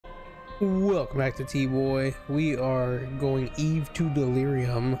Welcome back to TBOI. We are going Eve to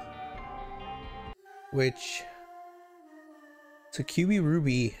Delirium, which to QB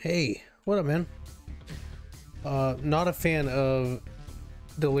Ruby. Hey, what up, man? Not a fan of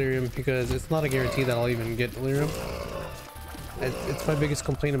Delirium because it's not a guarantee that I'll even get Delirium. It's my biggest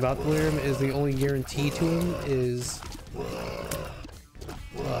complaint about Delirium is the only guarantee to him is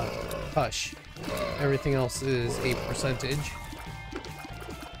Hush. Everything else is a percentage.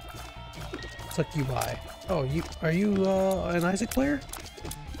 Suck you by. Oh, are you an Isaac player?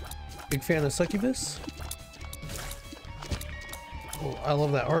 Big fan of Succubus? Oh, I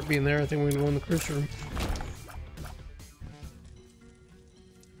love that art being there. I think we're gonna go in the curse room.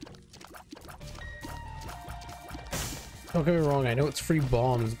 Don't get me wrong, I know it's free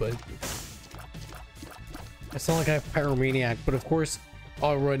bombs, but it's not like I have Pyromaniac, but of course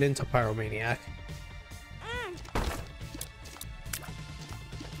I'll run into Pyromaniac.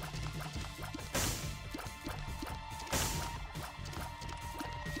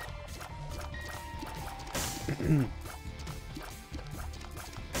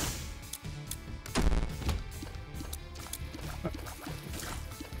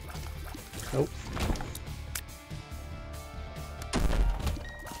 Nope.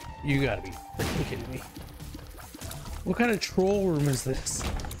 You gotta be freaking kidding me. What kind of troll room is this?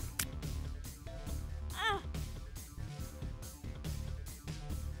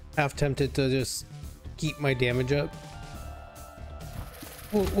 Half tempted to just keep my damage up.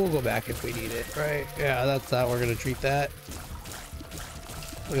 We'll go back if we need it, right? Yeah, that's how we're gonna treat that.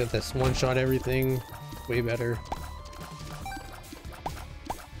 Look at this, one shot everything, way better.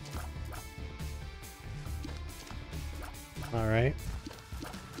 All right.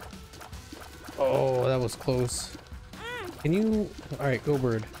 Oh, that was close. Can you? All right, go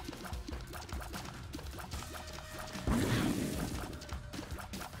bird.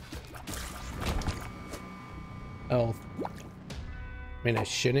 Health. I mean, I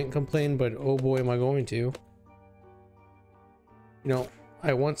shouldn't complain, but oh boy, am I going to. You know,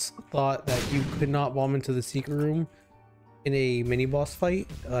 I once thought that you could not bomb into the secret room in a mini boss fight.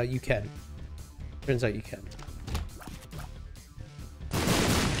 You can. Turns out you can.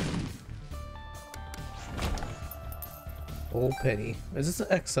 Old penny. Is this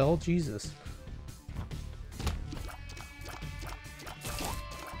an XL? Jesus.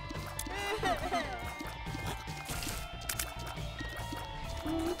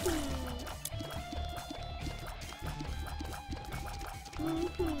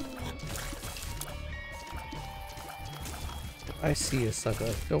 I see you,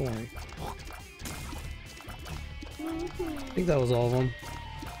 sucker. Don't worry. I think that was all of them.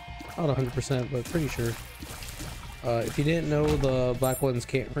 Not 100%, but pretty sure. If you didn't know, the black ones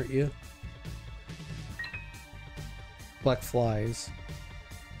can't hurt you. Black flies.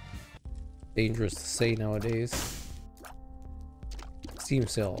 Dangerous to say nowadays. Steam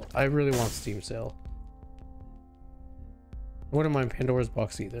sale. I really want Steam sale. I wouldn't mind Pandora's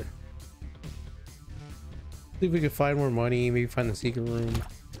box either. See if we could find more money, maybe find the secret room.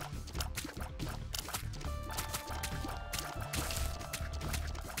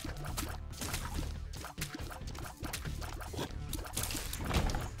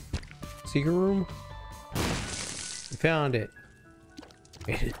 Secret room? We found it.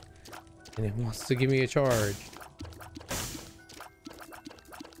 And it wants to give me a charge.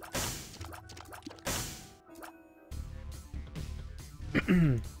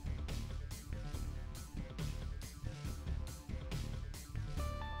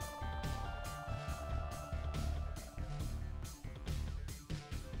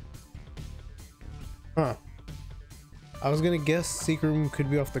 Huh. I was gonna guess secret room could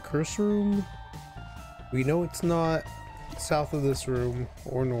be off the curse room. We know it's not south of this room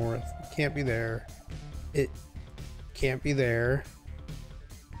or north. It can't be there. It can't be there.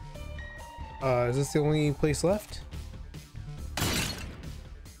 Is this the only place left?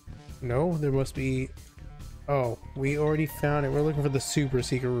 No, there must be. Oh, we already found it. We're looking for the super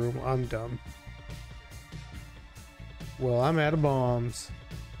secret room. I'm dumb. Well, I'm out of bombs.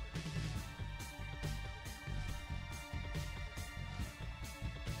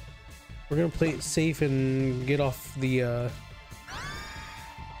 We're gonna play it safe and get off the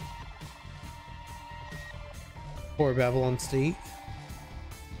poor Babylon state.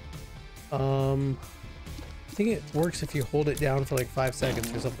 I think it works if you hold it down for like 5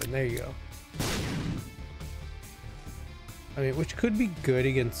 seconds or something. There you go. I mean, which could be good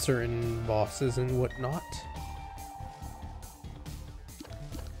against certain bosses and whatnot.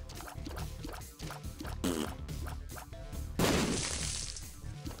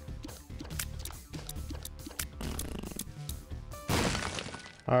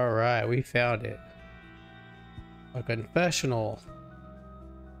 All All right, we found it. A confessional.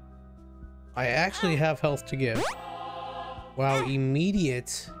 I actually have health to give. Wow,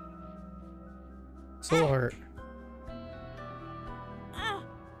 immediate. Soul heart.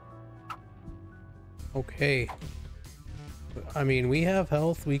 Okay. I mean, we have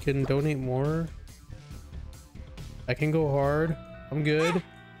health. We can donate more. I can go hard. I'm good.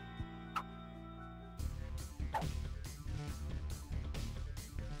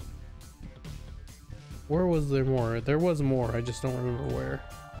 Where was there more? There was more. I just don't remember where.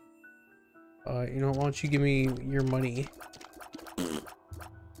 You know, why don't you give me your money?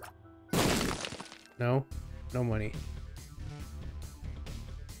 No? No money.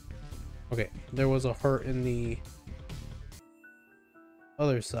 Okay, there was a heart in the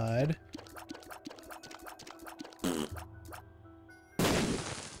other side. Don't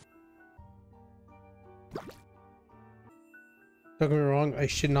get me wrong, I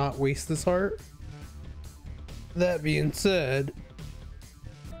should not waste this heart. That being said,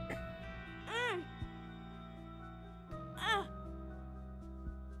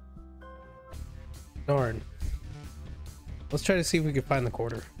 darn. Let's try to see if we can find the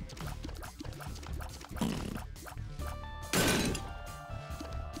quarter.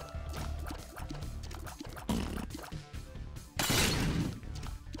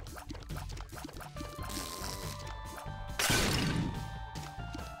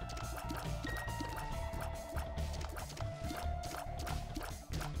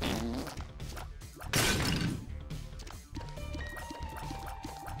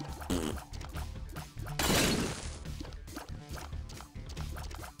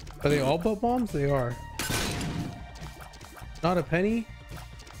 Are they all butt bombs? They are. Not a penny?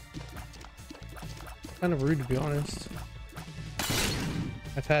 Kind of rude, to be honest.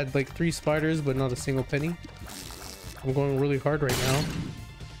 I've had like 3 spiders, but not a single penny. I'm going really hard right now.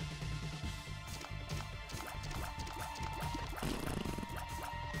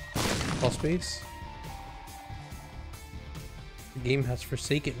 All space. The game has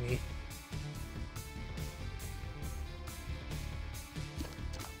forsaken me.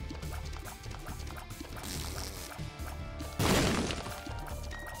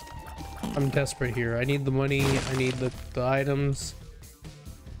 I'm desperate here. I need the money. I need the items.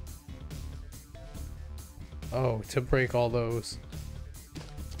 Oh, to break all those.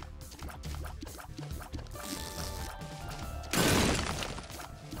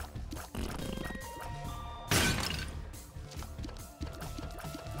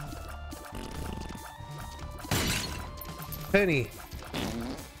 Penny.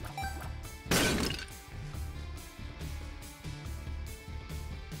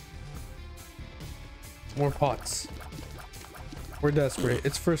 More pots. We're desperate.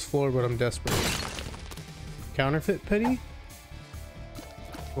 It's first floor, but I'm desperate. Counterfeit penny?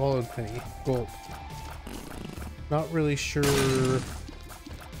 Swallowed penny. Well, not really sure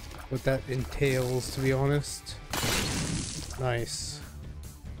what that entails, to be honest. Nice.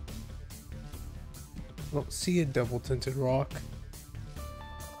 I don't see a double tinted rock.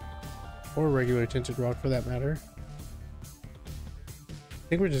 Or regular tinted rock, for that matter. I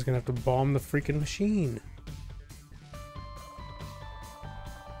think we're just gonna have to bomb the freaking machine.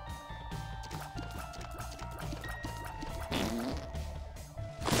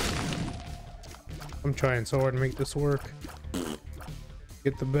 I'm trying so hard to make this work.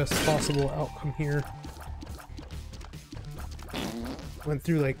 Get the best possible outcome here. Went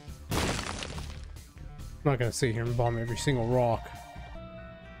through like... I'm not gonna sit here and bomb every single rock.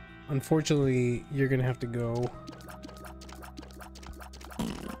 Unfortunately, you're gonna have to go.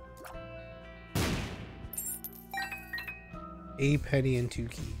 A penny and 2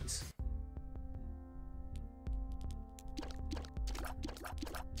 keys.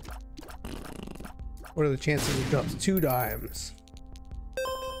 What are the chances it drops 2 dimes?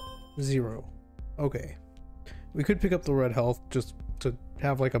 0. Okay. We could pick up the red health just to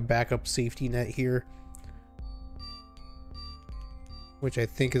have like a backup safety net here. Which I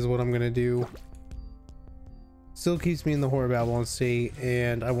think is what I'm gonna do. Still keeps me in the Horror Babylon state,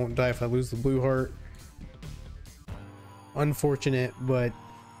 and I won't die if I lose the blue heart. Unfortunate, but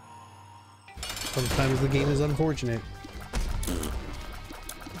sometimes the game is unfortunate.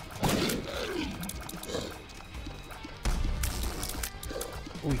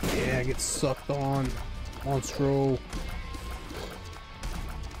 Oh yeah, get sucked on. Monstro.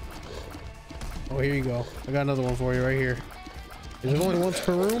 Oh, here you go. I got another one for you right here. Is there only once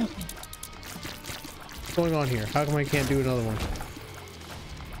per room? What's going on here? How come I can't do another one?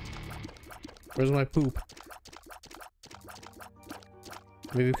 Where's my poop?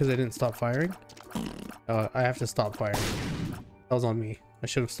 Maybe because I didn't stop firing? I have to stop firing. That was on me. I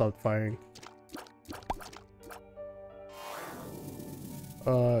should have stopped firing.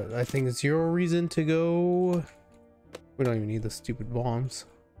 I think 0 reason to go. We don't even need the stupid bombs.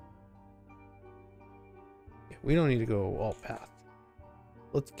 We don't need to go all path.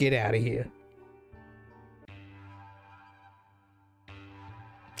 Let's get out of here.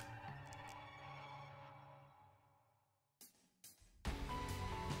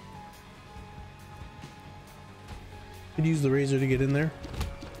 Could use the razor to get in there.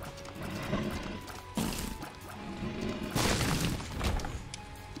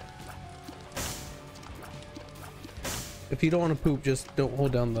 If you don't want to poop, just don't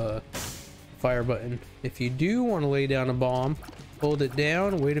hold down the fire button. If you do want to lay down a bomb, hold it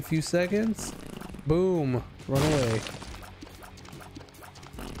down, wait a few seconds, boom, run away.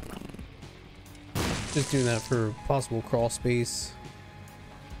 Just doing that for possible crawl space.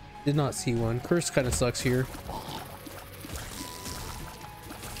 Did not see one. Curse kind of sucks here.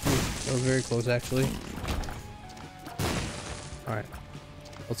 That was very close actually. All right,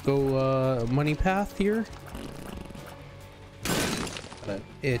 let's go money path here. Got an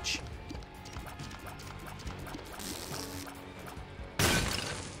itch.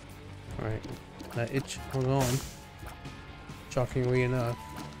 All right, that itch hung on, shockingly enough.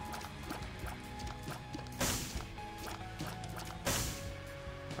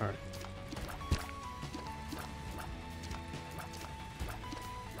 All right.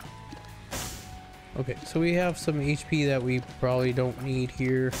 Okay, so we have some HP that we probably don't need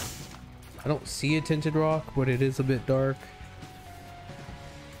here. I don't see a tinted rock, but it is a bit dark.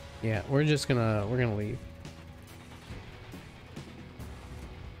 Yeah, we're gonna leave.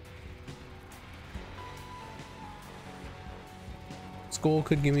 Skull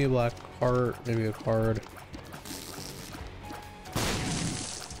could give me a black heart, maybe a card.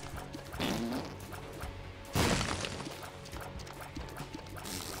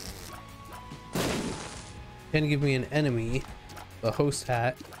 Can give me an enemy, the host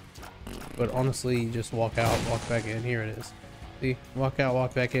hat, but honestly, just walk out, walk back in. Here it is. See, walk out,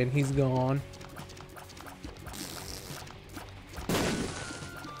 walk back in. He's gone.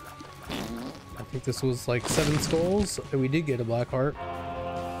 I think this was like 7 skulls, and we did get a black heart.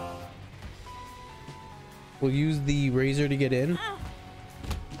 We'll use the razor to get in,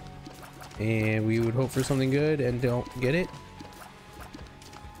 and we would hope for something good and don't get it.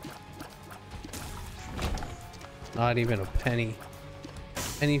 Not even a penny.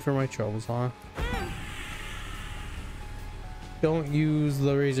 Penny for my troubles, huh? Don't use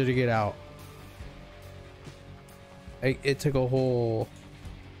the razor to get out. It took a whole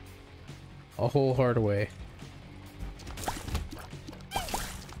heart away.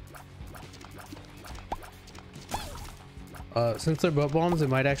 Since they're butt bombs, it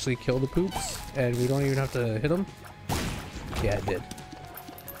might actually kill the poops, and we don't even have to hit them. Yeah, it did.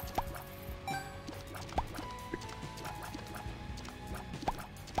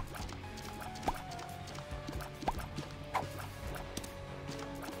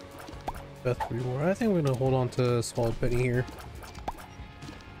 Beth reward. I think we're gonna hold on to Swallowed Penny here.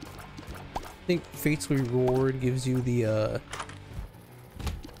 I think Fate's reward gives you the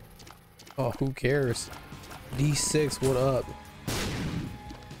oh, who cares? D6, what up?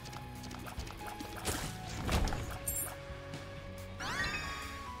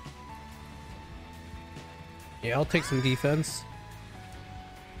 Yeah, I'll take some defense.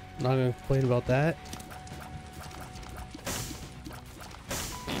 Not gonna complain about that.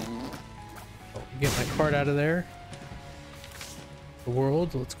 Get my card out of there. The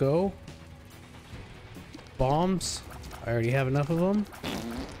world, let's go. Bombs, I already have enough of them.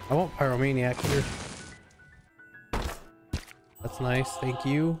 I want Pyromaniac here. That's nice, thank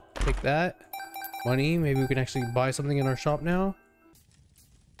you. Take that. Money, maybe we can actually buy something in our shop now.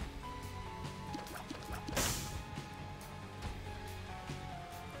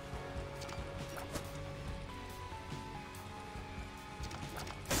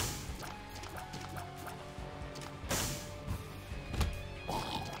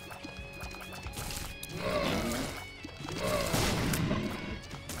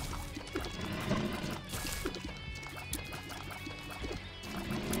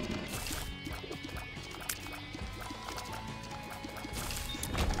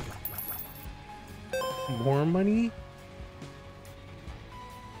 More money?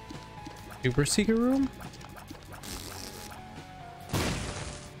 Super secret room?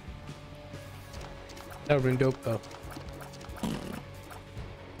 That would've been dope though.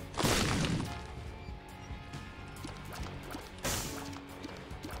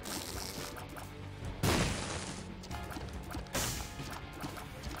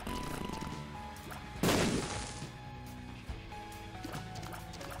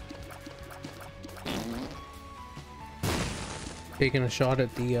 taking a shot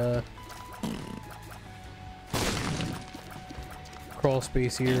at the crawl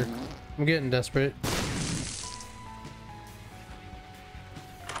space here. I'm getting desperate.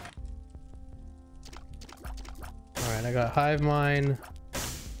 Alright, I got hive mind.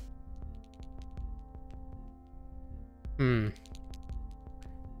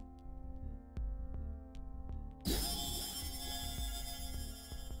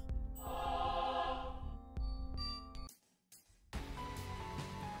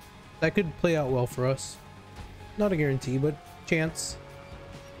 That could play out well for us. Not a guarantee, but chance.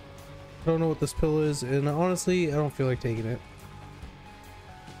 I don't know what this pill is, and honestly, I don't feel like taking it.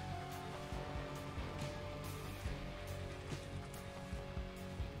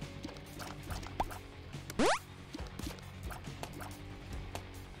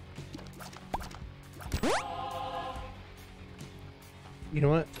 You know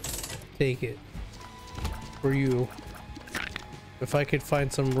what? Take it. For you. If I could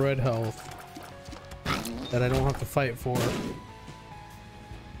find some red health that I don't have to fight for.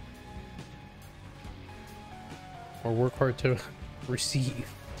 Or work hard to receive.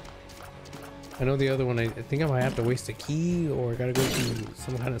 I know the other one, I think I might have to waste a key, or I gotta go through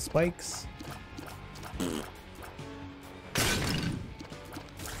some kind of spikes.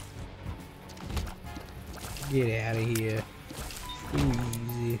 Get out of here. Too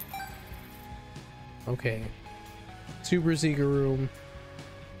easy. Okay. Super secret room.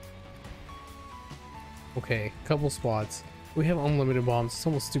 Okay, couple spots. We have unlimited bombs. It's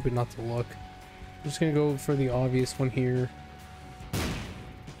almost stupid not to look. I'm just gonna go for the obvious one here.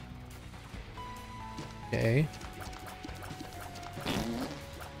 Okay.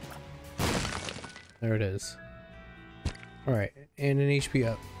 There it is. Alright, and an HP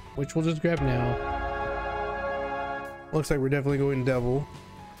up, which we'll just grab now. Looks like we're definitely going double.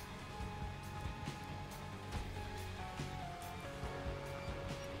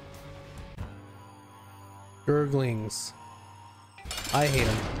 Gurglings. I hate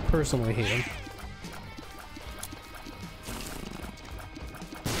them. Personally hate them.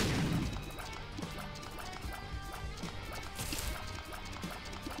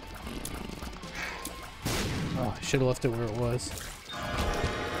 Oh, I should have left it where it was.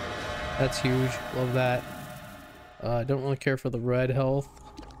 That's huge. Love that. I don't really care for the red health.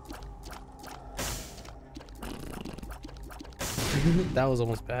 That was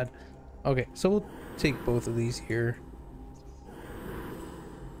almost bad. Okay, so we'll take both of these here.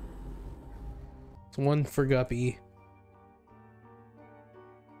 It's one for Guppy.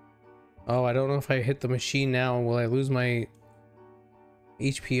 Oh, I don't know if I hit the machine now, will I lose my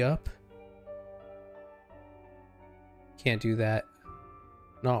HP up? Can't do that.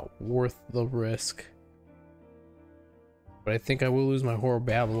 Not worth the risk. But I think I will lose my Horror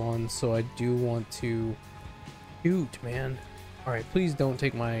Babylon, so I do want to shoot, man. Alright, please don't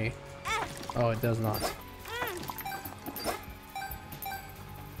take my... Oh, it does not.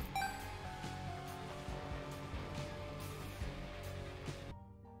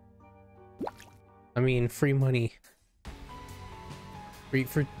 I mean, free money. Free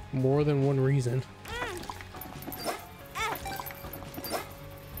for more than one reason.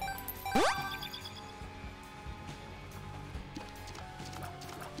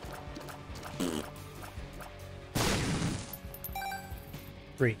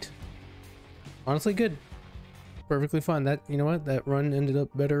 Great. Honestly, good. Perfectly fine. That, you know what? That run ended up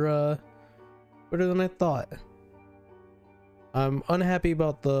better than I thought. I'm unhappy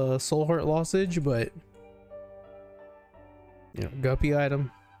about the soul heart lossage, but you know, Guppy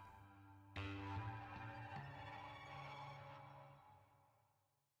item.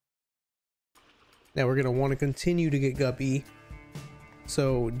 Now we're gonna want to continue to get Guppy,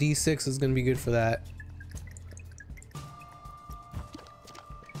 so D6 is gonna be good for that.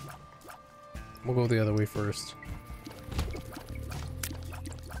 We'll go the other way first.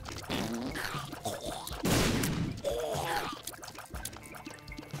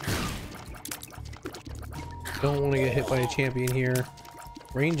 Don't want to get hit by a champion here.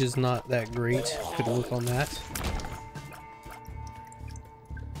 Range is not that great. Could work on that.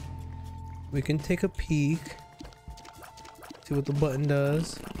 We can take a peek. See what the button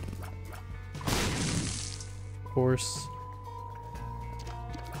does. Of course.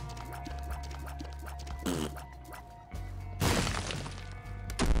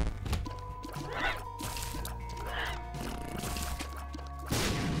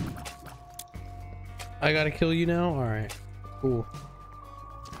 I gotta kill you now? Alright. Cool.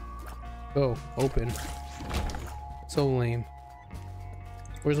 Go. Open. So lame.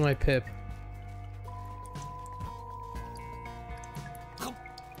 Where's my pip?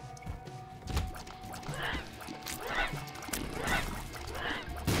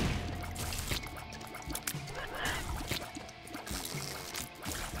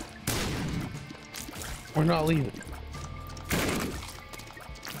 We're not leaving.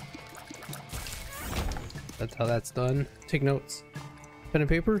 That's how that's done. Take notes. Pen and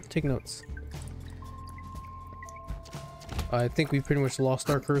paper, take notes. I think we pretty much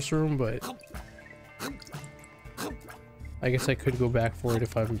lost our curse room, but I guess I could go back for it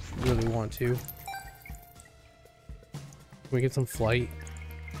if I really want to. Can we get some flight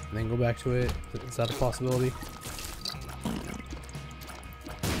and then go back to it? Is that a possibility?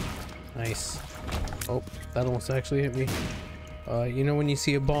 Nice. Oh, that almost actually hit me. You know when you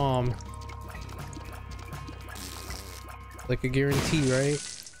see a bomb, like a guarantee, right?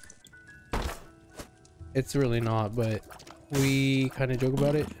 It's really not, but we kind of joke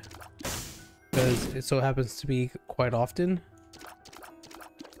about it because it so happens to be quite often.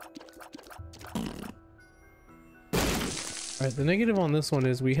 Alright, the negative on this one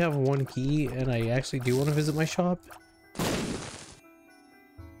is we have one key and I actually do want to visit my shop.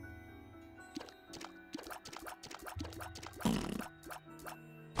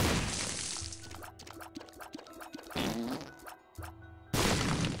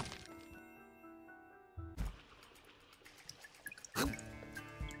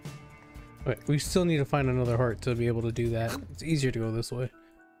 But we still need to find another heart to be able to do that. It's easier to go this way.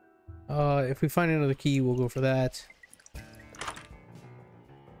 If we find another key, we'll go for that.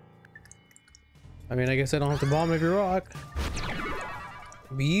 I mean, I guess I don't have to bomb every rock.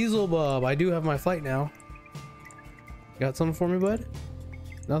 Beelzebub, I do have my flight now. Got something for me, bud?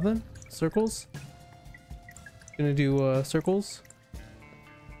 Nothing? Circles? Gonna do circles.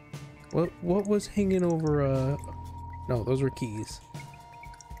 What was hanging over no, those were keys.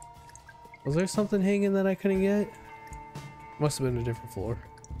 Was there something hanging that I couldn't get? Must have been a different floor.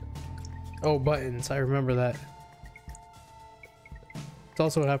 Oh, buttons. I remember that. It's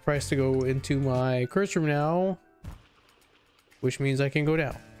also half price to go into my curse room now, which means I can go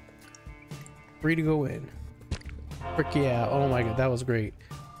down. Free to go in. Frick yeah. Oh my god, that was great.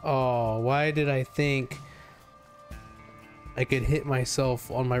 Oh, why did I think I could hit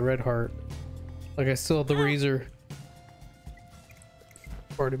myself on my red heart? Like I still have the razor.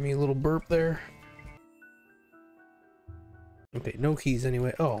 Pardon me, a little burp there. Okay, no keys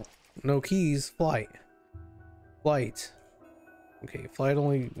anyway. Oh, no keys. Flight. Flight. Okay, flight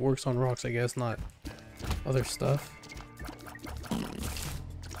only works on rocks, I guess, not other stuff.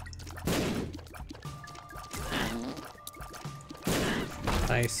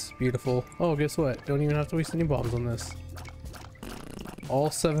 Nice, beautiful. Oh, guess what? Don't even have to waste any bombs on this. All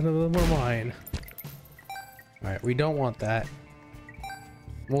 7 of them are mine. Alright, we don't want that.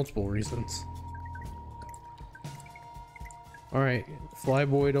 Multiple reasons. Alright,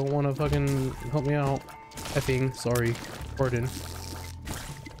 Flyboy don't want to fucking help me out. Effing, sorry. Pardon.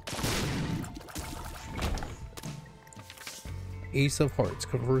 Ace of Hearts,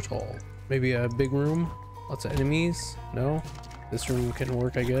 convert all. Maybe a big room? Lots of enemies? No? This room can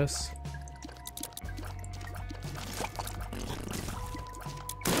work, I guess.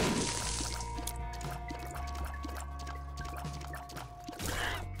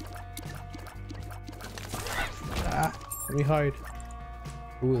 Ah, let me hide.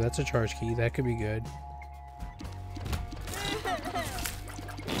 Ooh, that's a charge key. That could be good.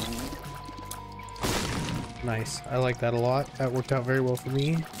 Nice. I like that a lot. That worked out very well for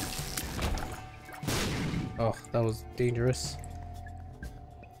me. Oh, that was dangerous.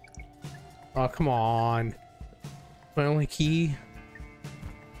 Oh, come on. My only key.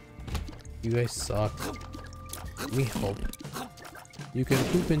 You guys suck. Let me help. You can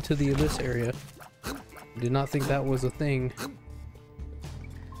poop into the abyss area. Did not think that was a thing.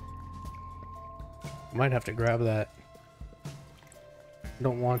 Might have to grab that.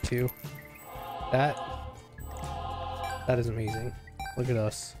 Don't want to. That is amazing. Look at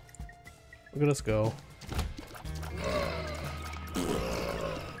us. Look at us go.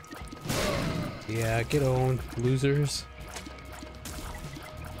 Yeah, get owned, losers.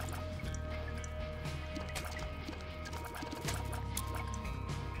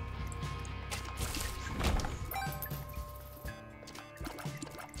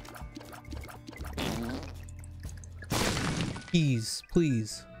 Keys,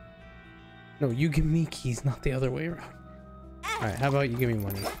 please. No, you give me keys, not the other way around. Alright, how about you give me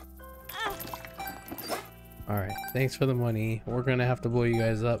money? Alright, thanks for the money. We're gonna have to blow you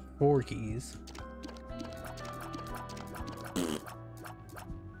guys up for keys.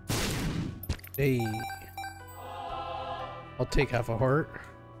 Hey. I'll take half a heart.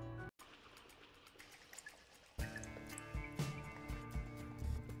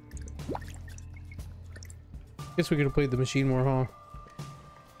 Guess we could have played the machine more, huh?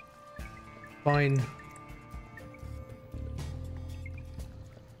 Fine.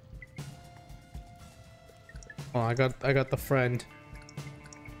 Oh, I got the friend.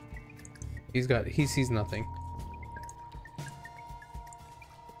 He sees nothing.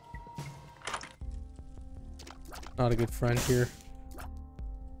 Not a good friend here.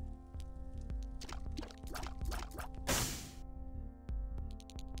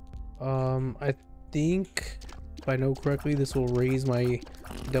 I think if I know correctly, this will raise my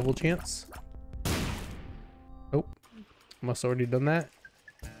devil chance. Nope. Must already done that.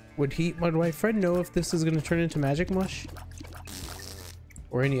 Would my friend know if this is gonna turn into magic mush?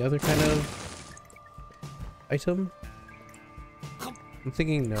 Or any other kind of item? I'm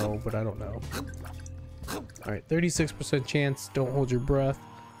thinking no, but I don't know. Alright, 36% chance, don't hold your breath.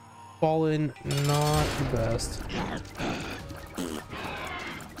 Fallen, not the best.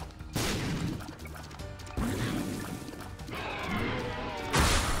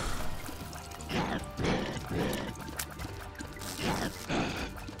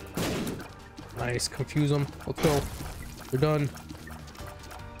 Nice, confuse them. Let's go. We're done.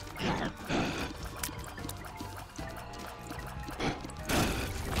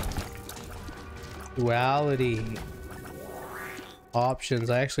 Duality. Options.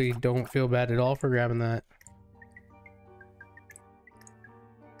 I actually don't feel bad at all for grabbing that.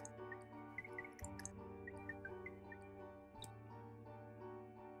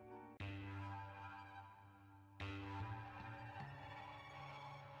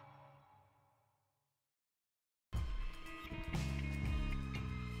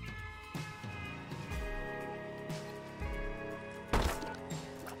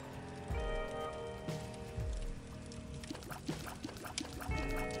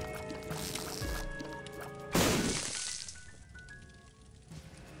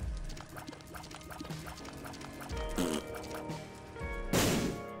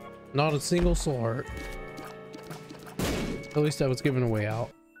 Not a single soul heart. At least I was given a way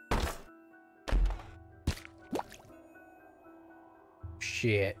out.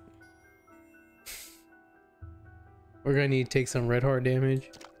 Shit. We're gonna need to take some red heart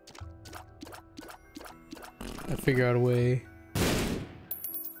damage. I figure out a way.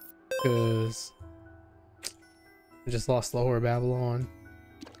 Because I just lost the Whore of Babylon.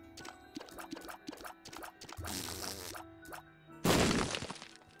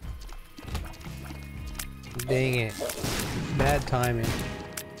 Dang it. Bad timing.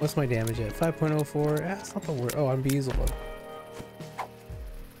 What's my damage at? 5.04? That's not the word. Oh, I'm Beelzebub.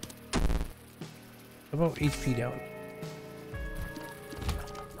 How about HP down?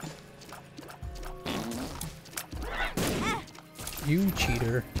 You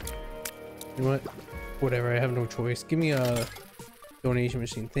cheater. You know what? Whatever, I have no choice. Give me a donation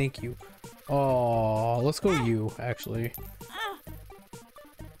machine. Thank you. Oh, let's go you, actually.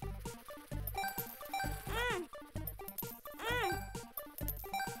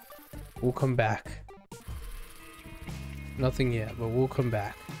 We'll come back. Nothing yet, but we'll come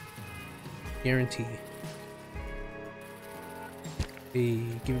back. Guarantee. Hey,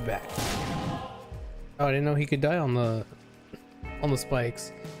 give it back. Oh, I didn't know he could die on the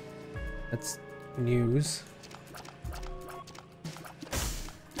spikes. That's news.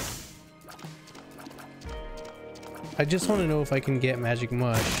 I just want to know if I can get magic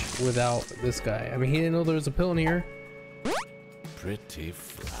mush without this guy. I mean, he didn't know there was a pill in here. Pretty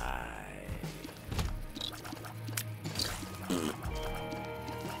fly.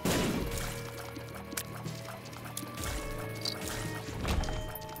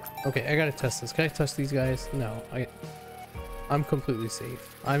 Okay, I gotta test this. Can I touch these guys? No, I'm completely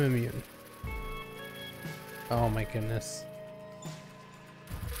safe. I'm immune. Oh my goodness.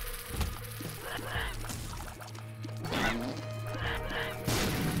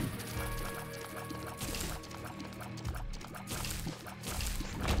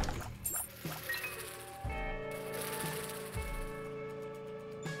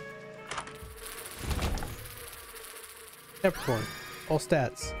 Capricorn, all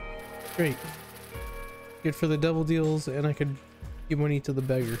stats. Great. Good for the double deals, and I could give money to the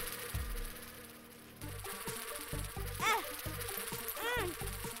beggar.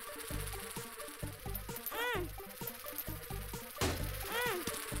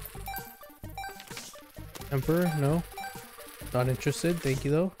 Emperor, no. Not interested, thank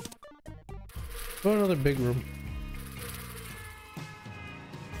you though. Go to another big room.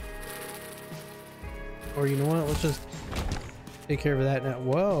 Or you know what, let's just take care of that now.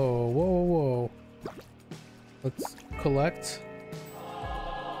 Whoa, whoa, whoa, whoa. Let's collect.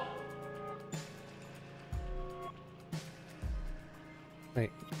 Wait,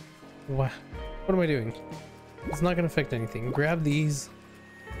 what am I doing? It's not gonna affect anything. Grab these.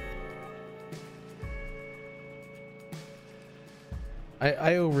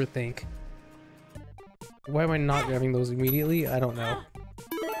 I overthink. Why am I not grabbing those immediately? I don't know.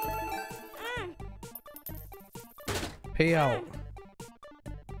 Pay out.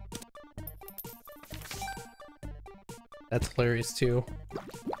 That's hilarious too.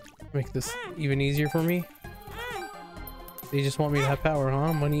 Make this even easier for me. They just want me to have power,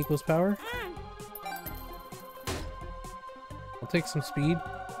 huh? Money equals power? I'll take some speed.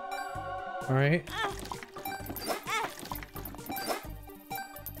 Alright.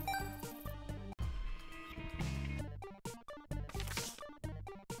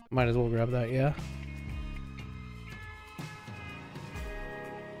 Might as well grab that, yeah.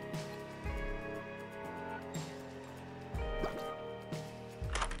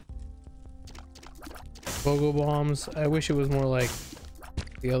 Bogo bombs. I wish it was more like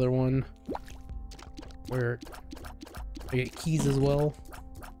the other one where I get keys as well.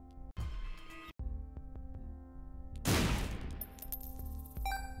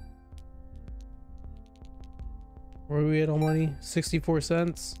 Where are we at on money? 64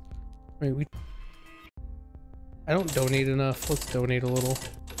 cents. Wait, I don't donate enough. Let's donate a little.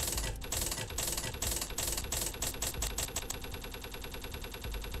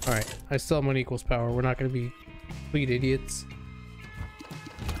 Alright, I still have money equals power. We're not going to be complete idiots.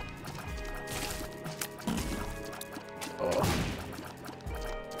 Oh.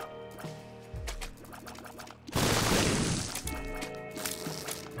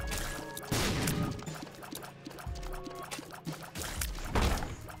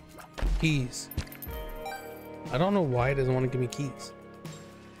 Keys. I don't know why it doesn't want to give me keys.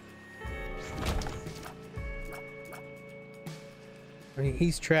 I mean,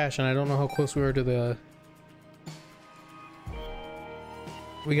 he's trash, and I don't know how close we are to the...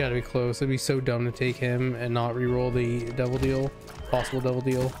 We gotta be close. It'd be so dumb to take him and not re-roll the double deal. Possible double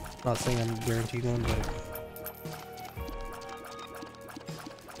deal. Not saying I'm guaranteed one, but...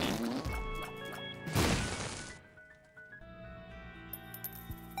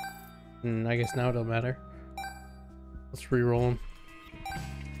 I guess now it don't matter. Let's re-roll him.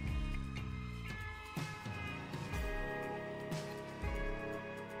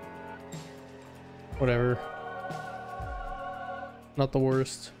 Whatever. Not the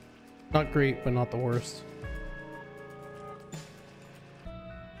worst. Not great, but not the worst.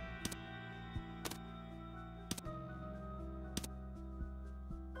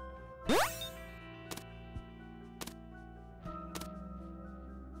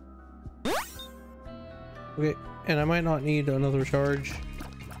 Okay, and I might not need another charge.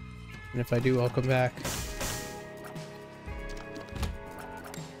 And if I do, I'll come back.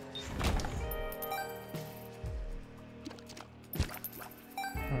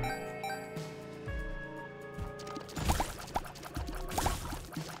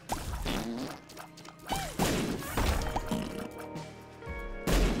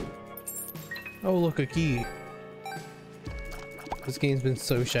 Oh, look, a key. This game's been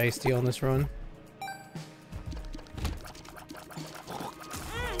so shiesty on this run.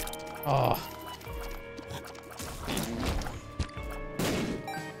 Oh.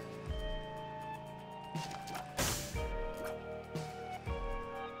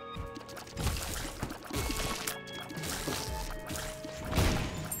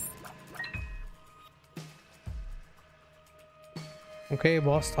 Okay,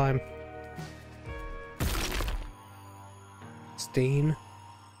 boss time. Stain.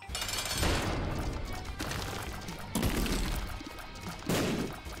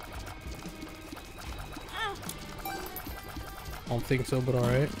 I don't think so, but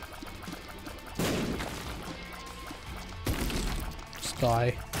alright. Just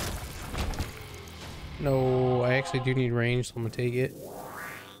die. No, I actually do need range, so I'm gonna take it.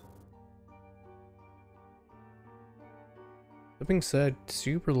 That being said,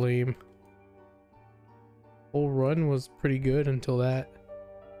 super lame. Whole run was pretty good until that.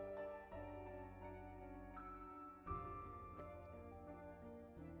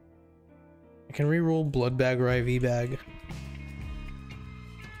 I can reroll blood bag or IV bag.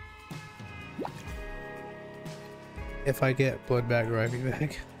 If I get blood bag or IV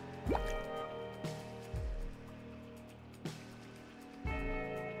bag.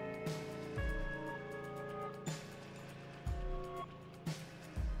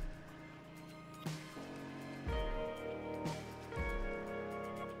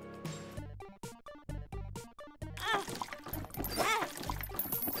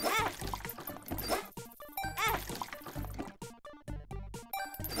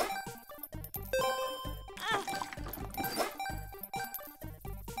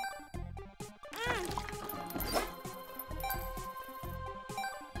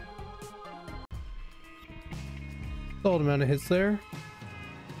 Solid amount of hits there.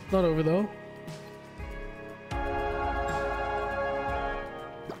 Not over though.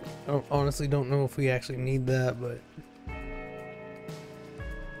 I honestly don't know if we actually need that, but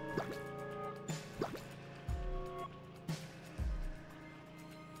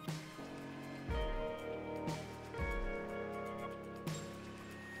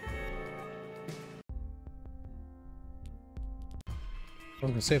I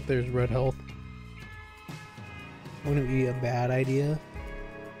was gonna say if there's red health, wouldn't it be a bad idea?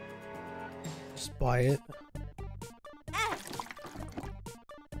 Just buy it.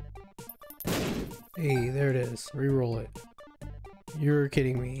 Hey, there it is. Reroll it. You're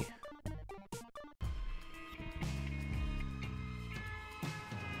kidding me.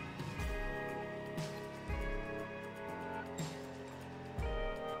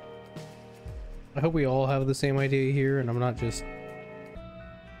 I hope we all have the same idea here, and I'm not just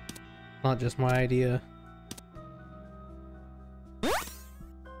my idea.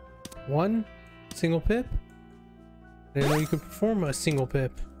 One single pip? I didn't know you could perform a single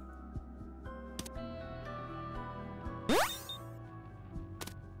pip.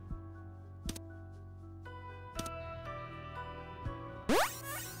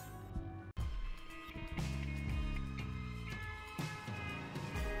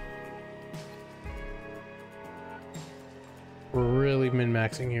 We're really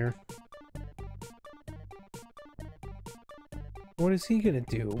min-maxing here. What is he gonna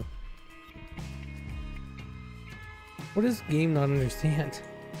do? What does the game not understand?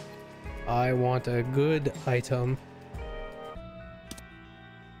 I want a good item.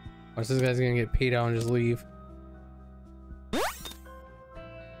 Watch, this guy's gonna get paid out and just leave.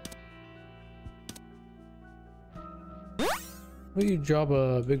 Well, you drop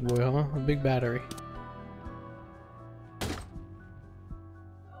a big boy, huh? A big battery.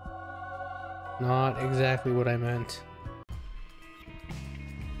 Not exactly what I meant.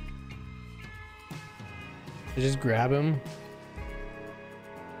 I just grab him.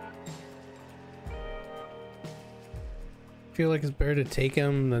 I feel like it's better to take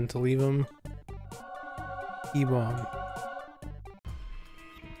him than to leave him. E-bomb.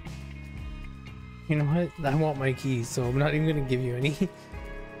 You know what? I want my keys, so I'm not even gonna give you any.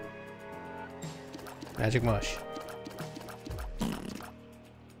 Magic mush.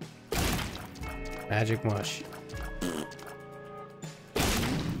 Magic mush.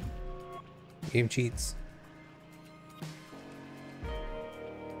 Game cheats.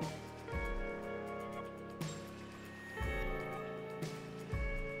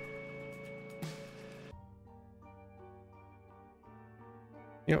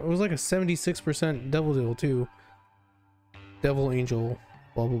 You know, it was like a 76% devil deal too. Devil angel,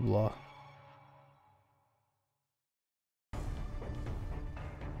 blah blah blah.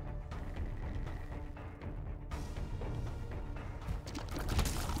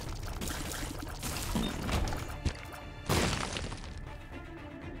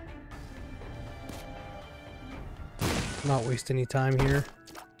 Not waste any time here.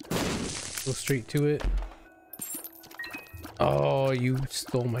 Go straight to it. Oh, you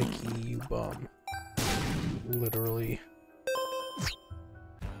stole my key, you bum. Literally.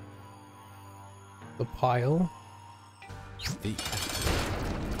 The pile.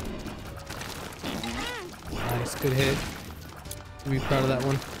 Nice, good hit. Be proud of that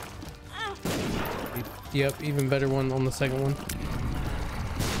one. Yep, even better one on the second one.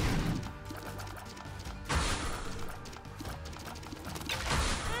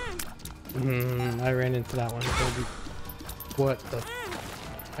 I ran into that one. What the?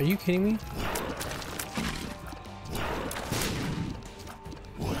 Are you kidding me?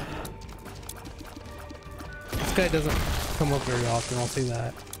 This guy doesn't come up very often, I'll say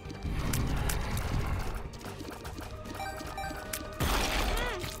that.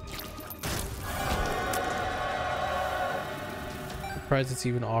 Surprised it's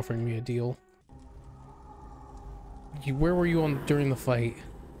even offering me a deal. Where were you on during the fight?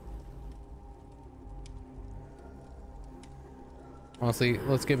 Honestly,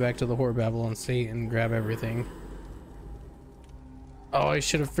 let's get back to the Horde Babylon State and grab everything. Oh, I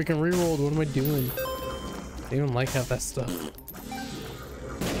should have freaking rerolled. What am I doing? They don't like half that stuff.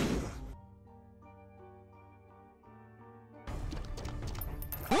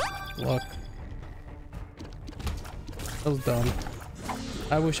 Luck. That was dumb.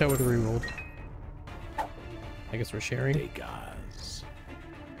 I wish I would have rerolled. I guess we're sharing. Hey guys.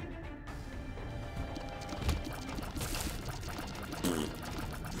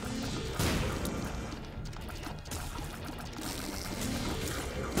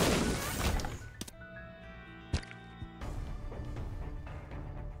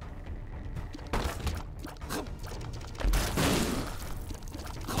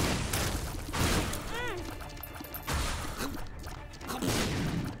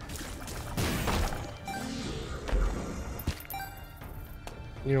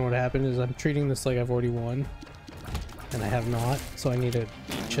 You know what happened is I'm treating this like I've already won, and I have not, so I need to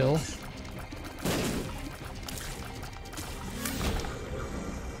chill.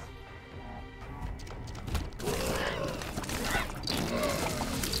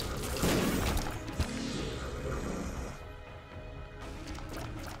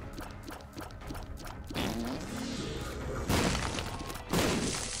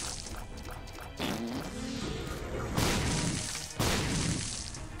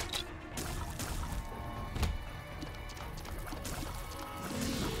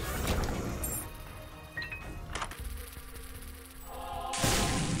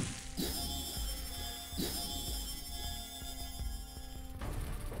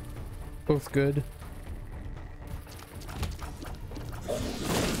 Both good.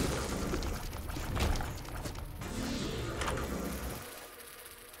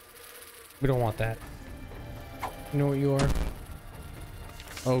 We don't want that. You know what you are?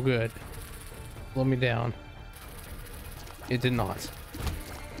 Oh, good. Slow me down. It did not.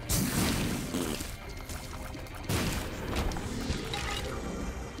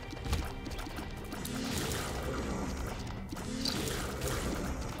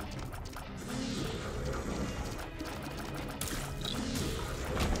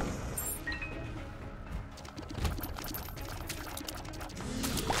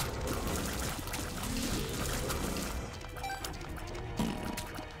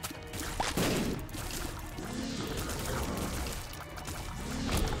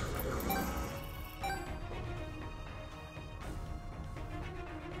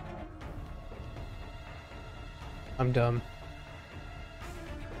 I'm dumb.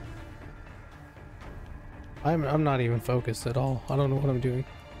 I'm not even focused at all. I don't know what I'm doing.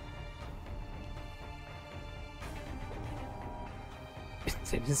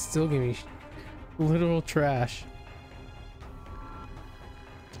 It is still giving me literal trash.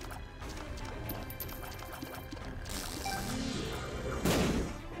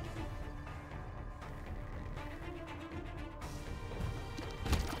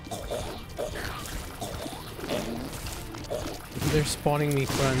 They're spawning me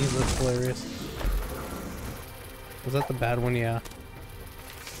friends. That's hilarious. Was that the bad one? Yeah.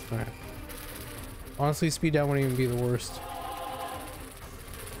 Alright. Honestly, speed down wouldn't even be the worst.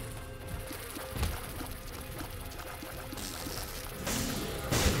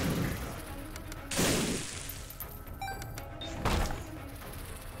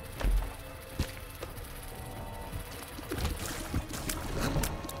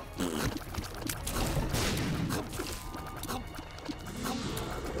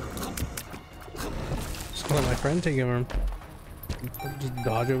 Let my friend take him. Just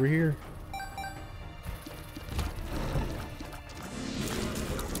dodge over here.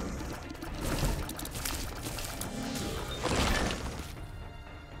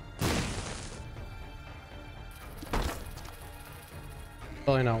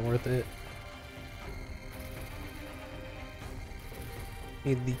 Probably not worth it.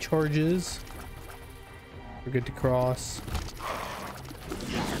 Need the charges. We're good to cross.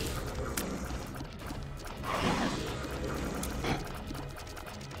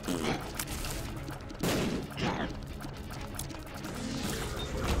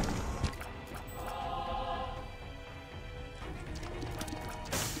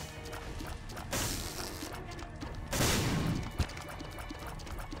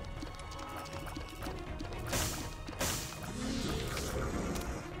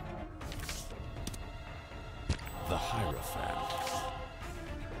 The Hierophant.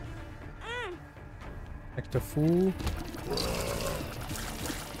 Act a fool.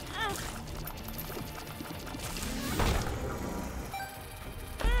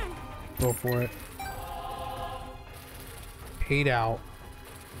 Go for it. Paid out.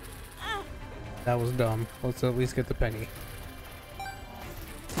 That was dumb. Let's at least get the penny.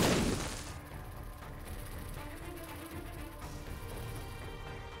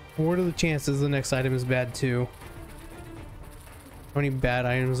 What are the chances the next item is bad too? How many bad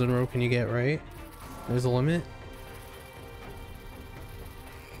items in a row can you get, right? There's a limit?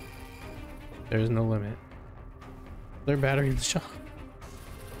 There's no limit. Is there a battery in the shop?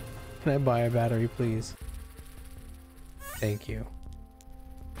 Can I buy a battery, please? Thank you.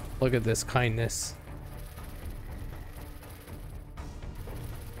 Look at this kindness.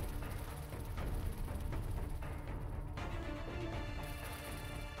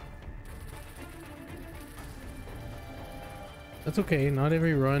 That's okay, not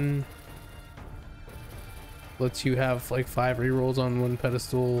every run lets you have like 5 rerolls on one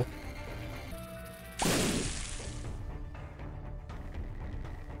pedestal.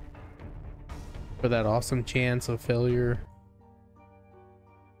 For that awesome chance of failure.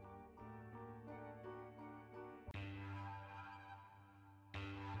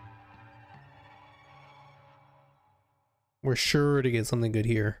 We're sure to get something good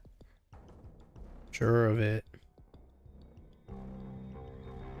here. Sure of it.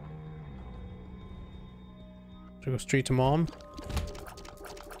 Should I go straight to mom?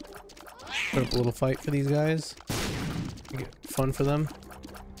 Put up a little fight for these guys. Make it fun for them.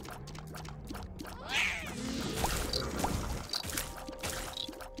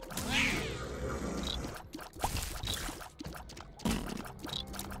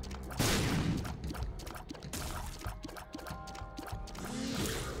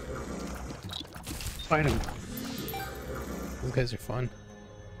 Fight him. Those guys are fun.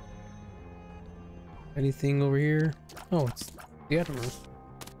 Anything over here? Oh, it's the Admiral.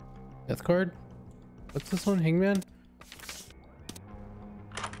 Death card? What's this one? Hangman?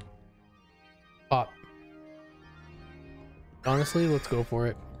 Pop. Honestly, let's go for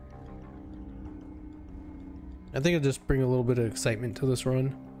it. I think it'll just bring a little bit of excitement to this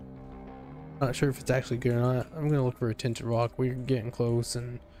run. Not sure if it's actually good or not. I'm gonna look for a tinted rock. We're getting close,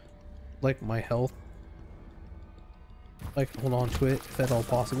 and like my health, I can hold on to it if at all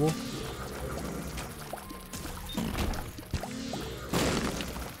possible.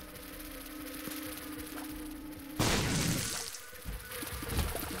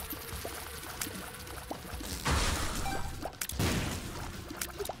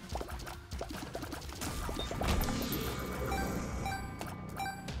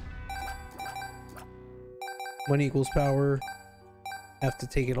 Money equals power. Have to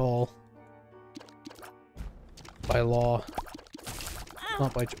take it all. By law.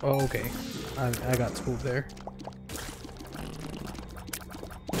 Not by... Oh, okay. I got schooled there.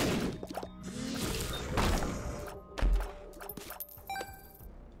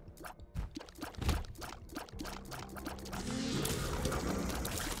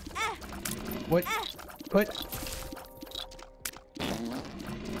 What? What?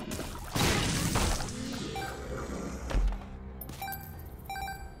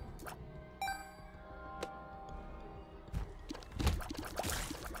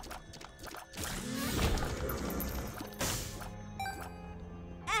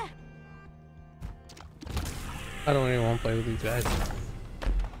 I don't even want to play with these guys.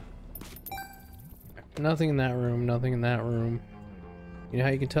 Nothing in that room, nothing in that room. You know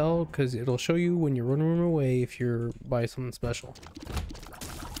how you can tell? Because it'll show you when you're running away if you're by something special.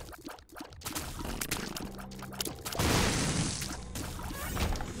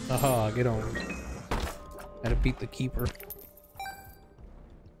 Aha, get on. Gotta beat the keeper.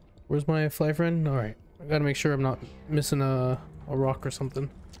 Where's my fly friend? Alright, I gotta make sure I'm not missing a rock or something.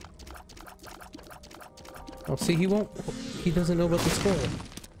 Oh, see, he doesn't know about the skull.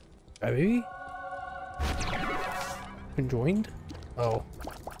 Maybe? Been joined? Oh.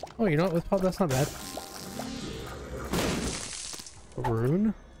 Oh, you know what? With pop, that's not bad. A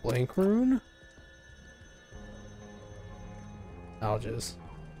rune? Blank rune? Alges.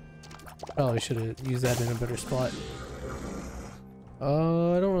 Probably should have used that in a better spot.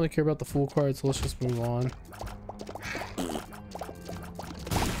 I don't really care about the full card, so let's just move on.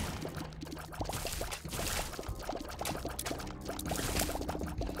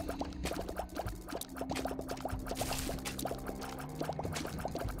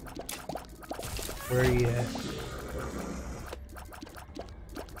 Where are you at?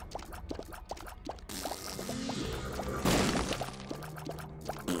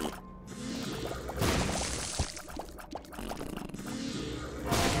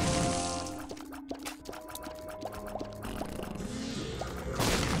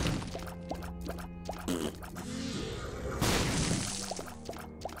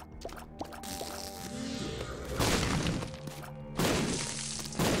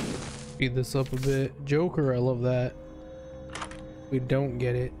 Speed this up a bit. Joker, I love that. We don't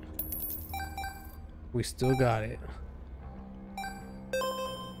get it. We still got it.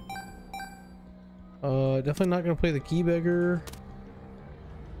 Definitely not gonna play the key beggar.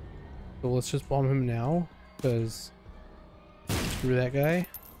 So let's just bomb him now, because screw that guy.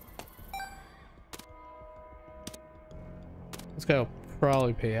 This guy will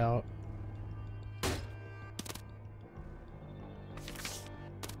probably pay out.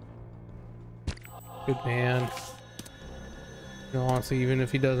 Good man. You know, honestly, even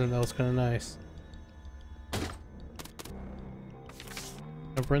if he doesn't, that was kind of nice.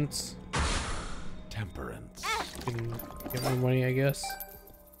 Temperance. Temperance. Can get more money, I guess.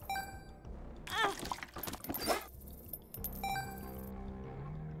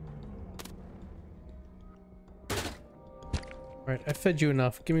 Alright, I fed you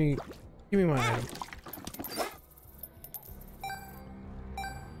enough. Give me my item.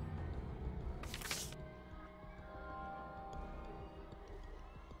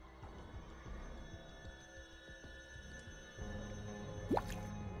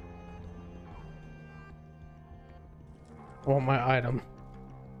 I want my item.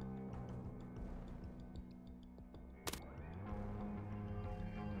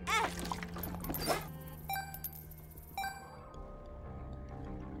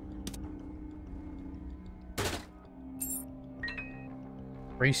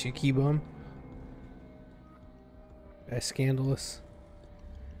 Brace you, key bum. That's scandalous.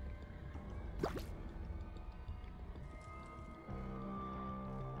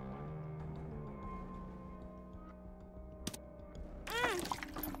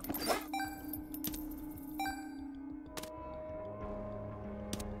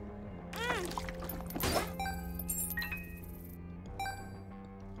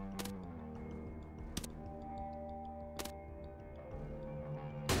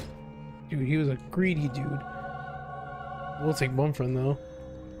 Dude, he was a greedy dude. We'll take one friend though.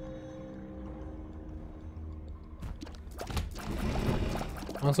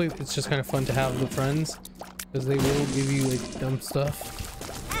 Honestly, it's just kind of fun to have the friends because they will give you like dumb stuff.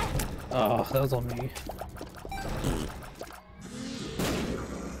 Oh, that was on me.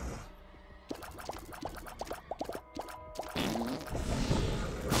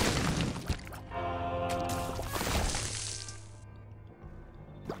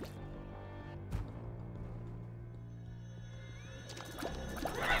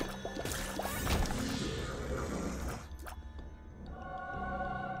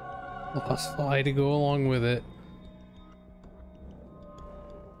 Lost fly to go along with it.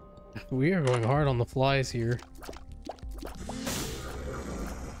 We are going hard on the flies here.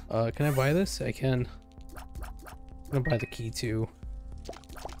 Can I buy this? I can. I'm gonna buy the key too.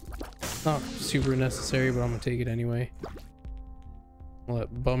 Not super necessary, but I'm gonna take it anyway. I'll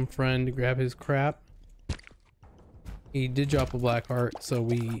let bum friend grab his crap. He did drop a black heart, so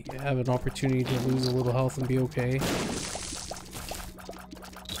we have an opportunity to lose a little health and be okay.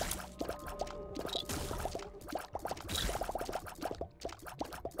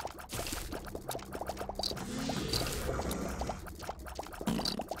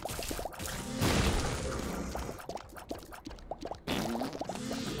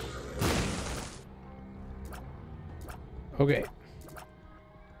 Okay.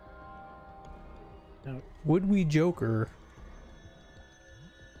 Now, would we Joker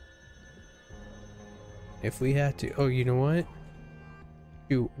if we had to? Oh, you know what?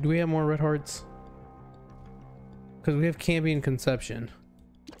 Do we have more red hearts? Because we have Cambion Conception.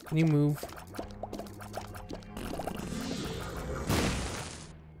 Can you move?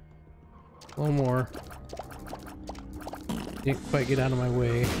 A little more. Didn't quite get out of my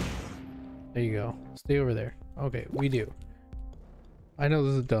way. There you go. Stay over there. Okay, we do. I know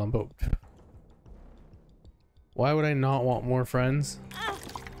this is dumb, but why would I not want more friends?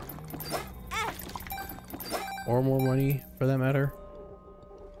 Or more money, for that matter?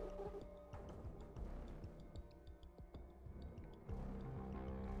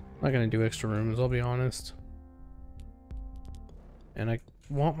 I'm not gonna do extra rooms, I'll be honest. And I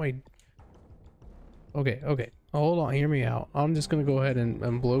want my... Okay. Hold on, hear me out. I'm just gonna go ahead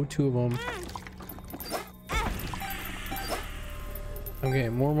and blow 2 of them. I'm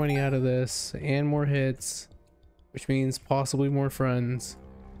getting more money out of this and more hits, which means possibly more friends,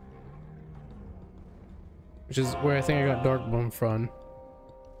 which is where I think I got Dark Bum from.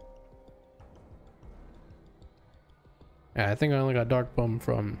 Yeah, I think I only got Dark Bum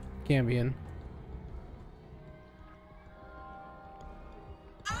from Cambion.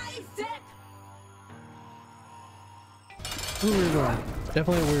 This is a weird run.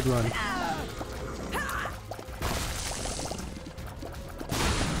 Definitely a weird run.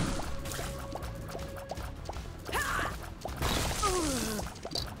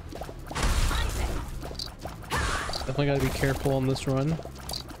 Definitely gotta be careful on this run,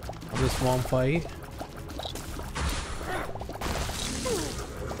 on this swamp fight.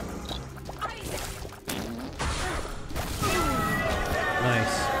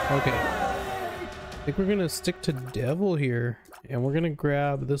 Nice. Okay. I think we're gonna stick to Devil here, and we're gonna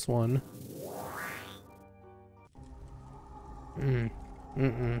grab this one.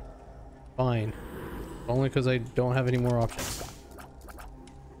 Fine. Only because I don't have any more options.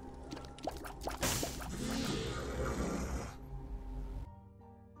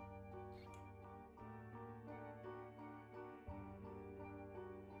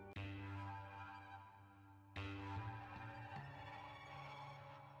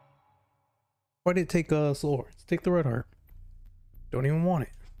 Why did it take soul hearts? Take the red heart. Don't even want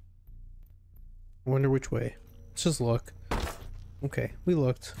it. I wonder which way. Let's just look. Okay, we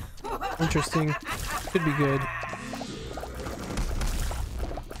looked. Interesting. Could be good.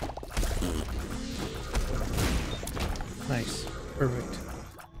 Nice. Perfect.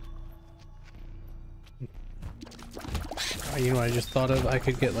 You know what I just thought of? I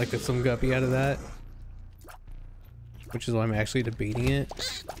could get like some guppy out of that. Which is why I'm actually debating it.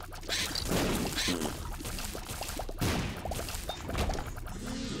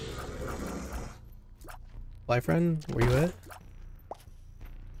 Fly friend, where you at?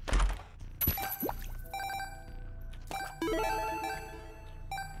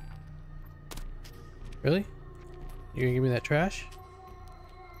 Really? You gonna give me that trash?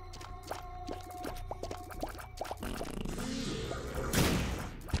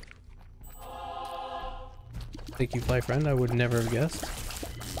 Thank you, fly friend. I would never have guessed.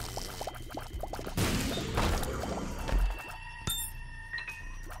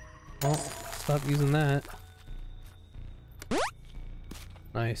 Well, stop using that.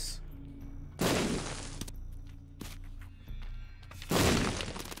 Nice.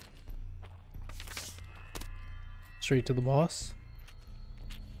 Straight to the boss.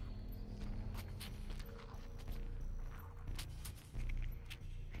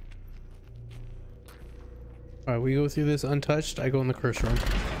 Alright, we go through this untouched. I go in the curse room.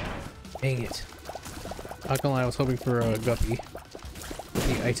 Dang it. Not gonna lie, I was hoping for a guppy.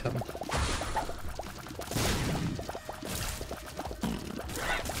 The item.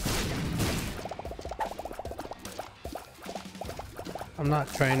 I'm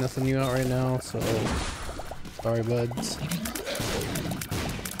not trying nothing new out right now, so sorry, buds.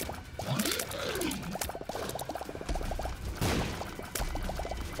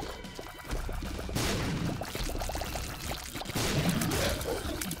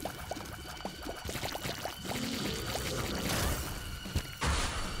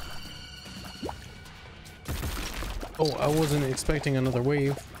 Oh, I wasn't expecting another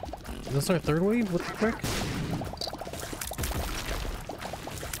wave. Is this our third wave? What the frick?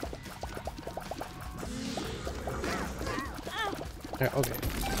 Yeah, okay,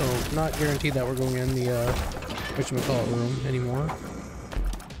 so not guaranteed that we're going in the whatchamacallit room anymore.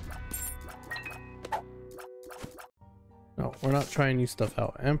 No, we're not trying new stuff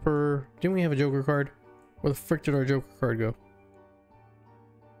out. Emperor, didn't we have a Joker card? Where the frick did our Joker card go?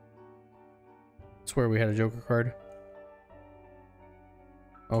 I swear we had a Joker card.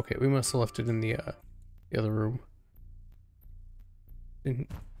 Okay, we must have left it in the other room.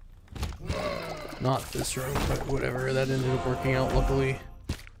 Not this room, but whatever. That ended up working out luckily.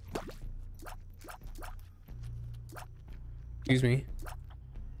 Excuse me.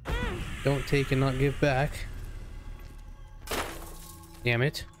 Don't take and not give back. Damn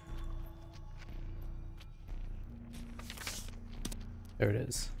it. There it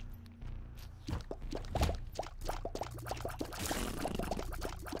is.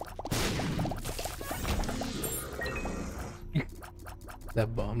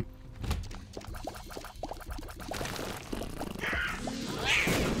 That bum.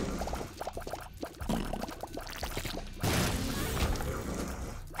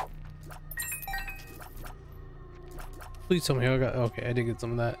 Please tell me I got. Okay, I did get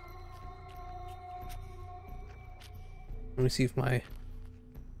some of that. Let me see if my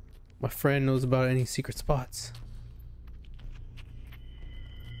friend knows about any secret spots.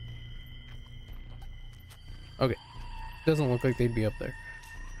 Okay, doesn't look like they'd be up there.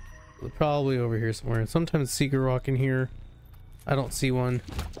 They're probably over here somewhere. Sometimes secret rock in here. I don't see one.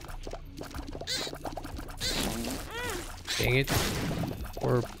 Dang it.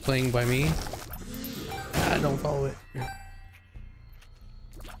 Or playing by me. Ah, don't follow it.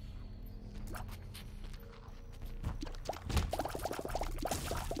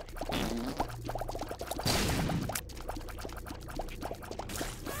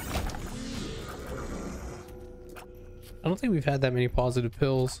 I don't think we've had that many positive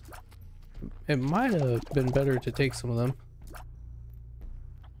pills. It might have been better to take some of them.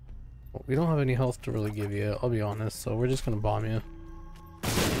 Well, we don't have any health to really give you, I'll be honest, so we're just gonna bomb you.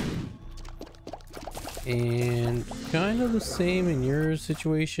 And kind of the same in your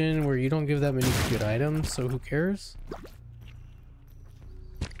situation where you don't give that many good items, so who cares?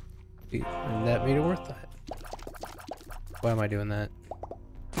 And that made it worth that. Why am I doing that?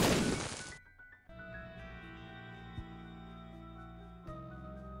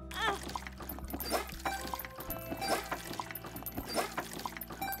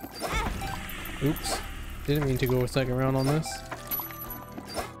 Oops. Didn't mean to go a second round on this.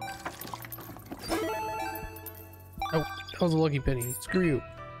 Oh, that was a lucky penny. Screw you.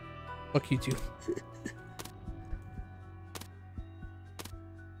 Fuck you too.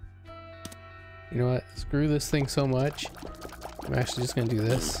 You know what? Screw this thing so much. I'm actually just gonna do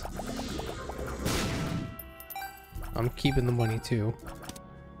this. I'm keeping the money too.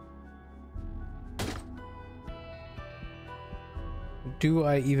 Do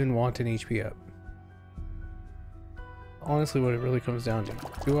I even want an HP up? honestly what it really comes down to.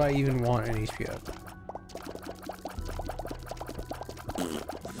 Do I even want an HP up?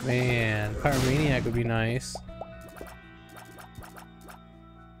 Man, Pyromaniac would be nice.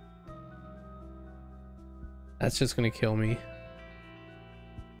 That's just gonna kill me.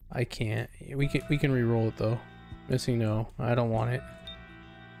 I can't. We can re-roll it though. Missing no. I don't want it.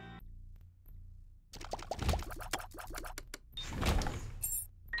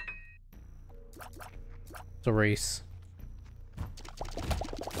 It's a race.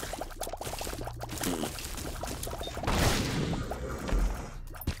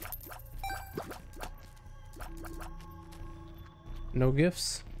 No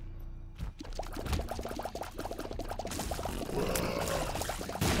gifts?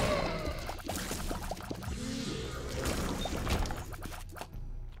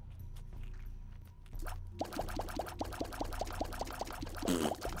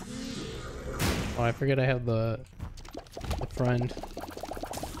 Oh, I forget I have the friend.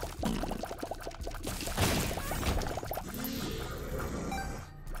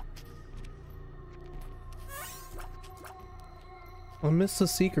 I missed the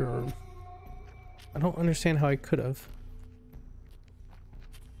secret room. I don't understand how I could have.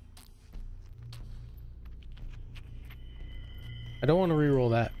 I don't want to re-roll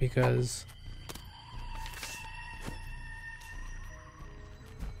that because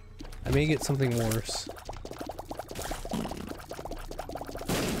I may get something worse.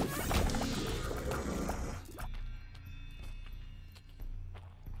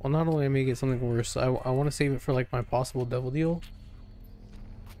 Well, not only I may get something worse, I want to save it for like my possible devil deal.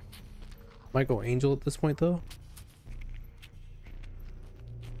 Might go angel at this point though.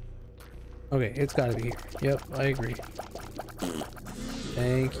 Okay, it's gotta be here. Yep, I agree.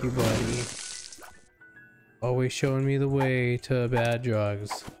 Thank you, buddy. Always showing me the way to bad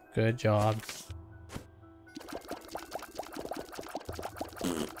drugs. Good job.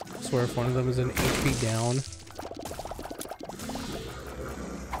 I swear if one of them is an HP down.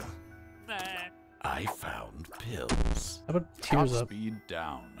 I found pills. How about tears up? Speed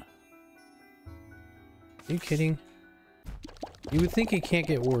down. Are you kidding? You would think it can't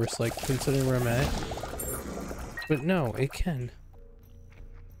get worse, like considering where I'm at. But no, it can.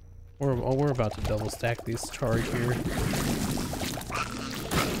 We're about to double stack these charge here.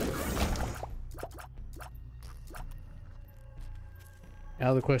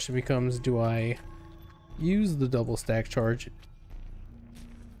 Now the question becomes, do I use the double stack charge?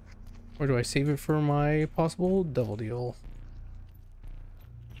 Or do I save it for my possible double deal?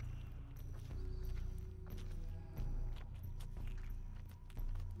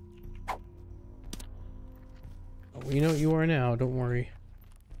 We know what you are now, don't worry.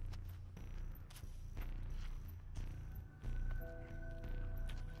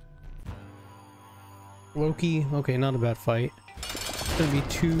 Loki, okay, not a bad fight. It's gonna be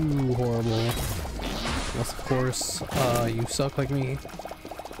too horrible. Unless, of course, you suck like me.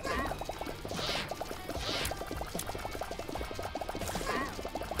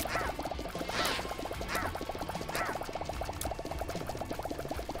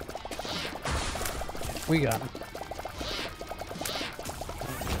 We got him.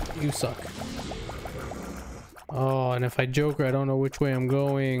 You suck. Oh, and if I Joker, I don't know which way I'm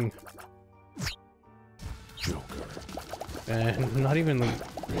going. Joker. And not even like...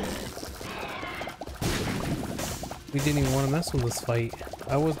 We didn't even want to mess with this fight.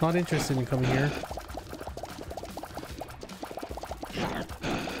 I was not interested in coming here.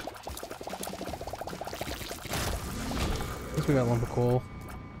 At least we got a lump of coal.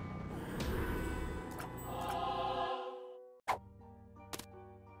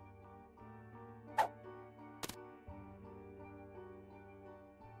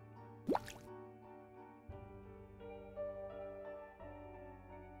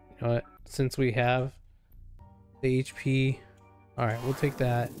 You know what? Since we have the HP, all right, we'll take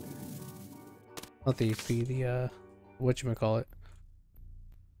that. Not the HP, the whatchamacallit,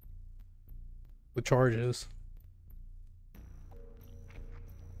 the charges.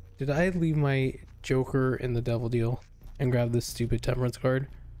 Did I leave my Joker in the devil deal and grab this stupid temperance card?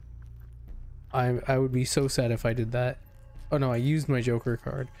 I would be so sad if I did that. Oh no, I used my Joker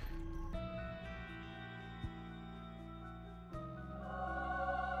card.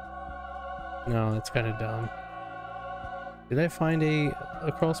 No, that's kind of dumb. Did I find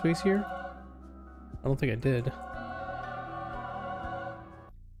a crawl space here? I don't think I did.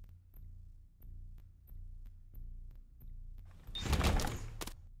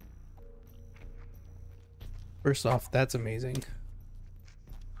 First off, that's amazing.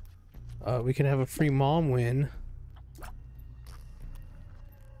 We can have a free mom win.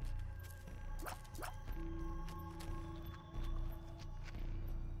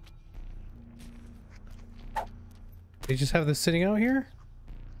 They just have this sitting out here?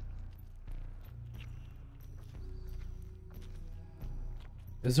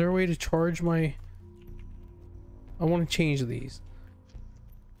 Is there a way to charge my... I want to change these.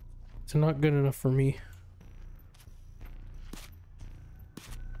 It's not good enough for me.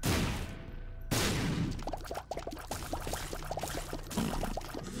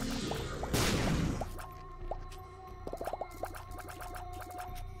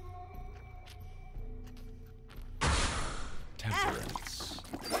 Temperance.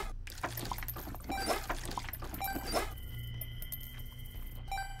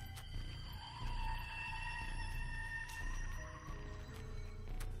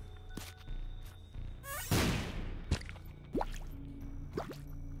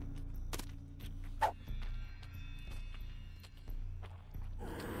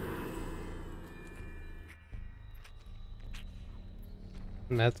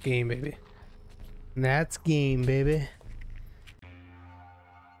 And that's game, baby. And that's game, baby.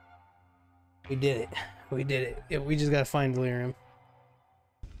 We did it. We did it. Yeah, we just gotta find Delirium.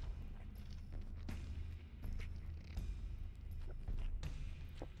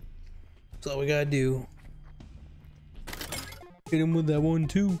 That's all we gotta do. Hit him with that one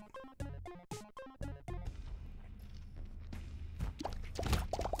too.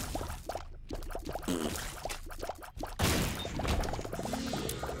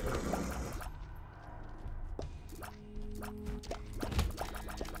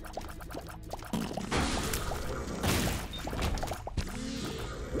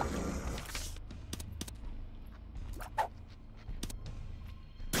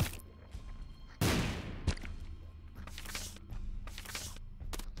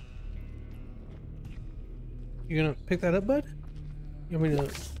 You gonna pick that up, bud? You want me to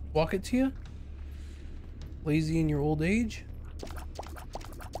walk it to you? Lazy in your old age?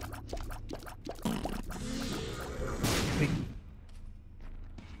 Wait.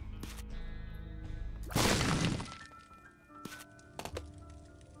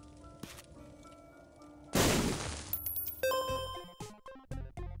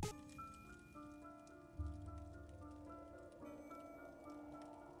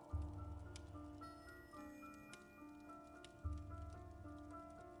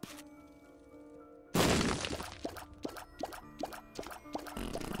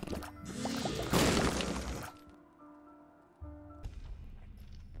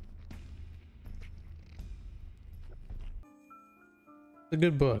 It's a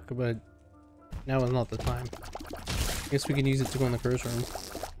good book, but now is not the time. I guess we can use it to go in the curse room.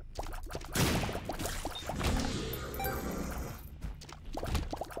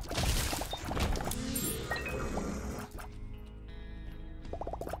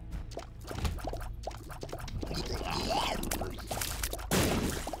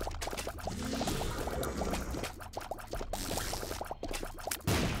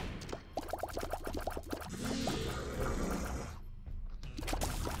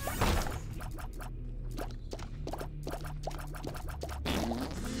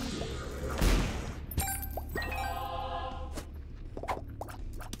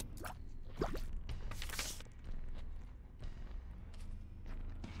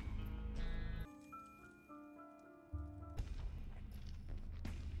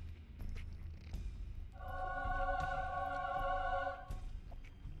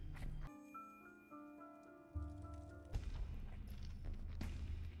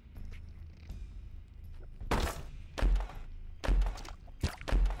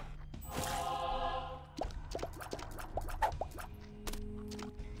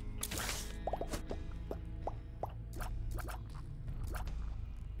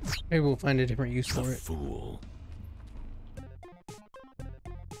 Maybe we'll find a different use for it. Fool.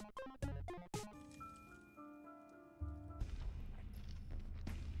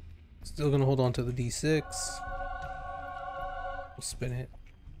 Still gonna hold on to the D6. We'll spin it.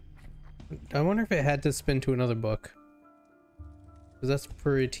 I wonder if it had to spin to another book. Because that's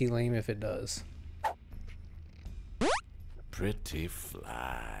pretty lame if it does. Pretty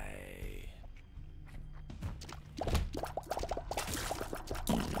fly.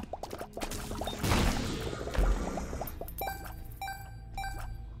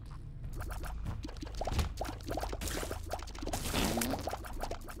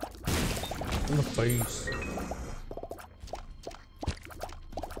 In the face.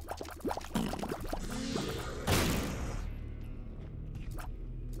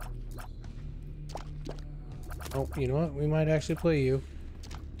 Oh, you know what? We might actually play you.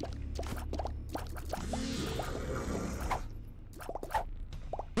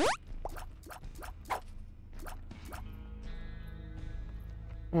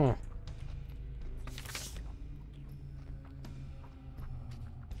 Oh.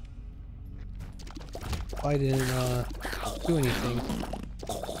 Why didn't do anything?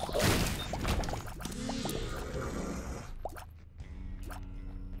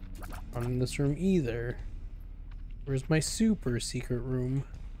 Not in this room either. Where's my super secret room?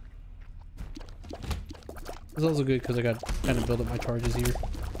 It's also good because I got kind of build up my charges here.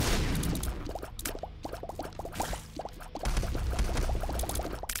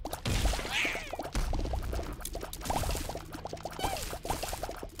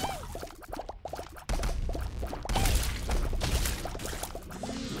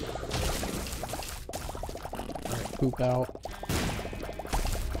 Alright, poop out.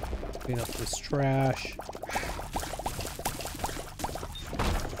 Clean up this trash.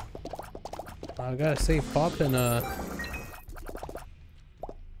 I gotta say, popping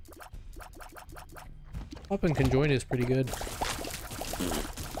conjoined is pretty good.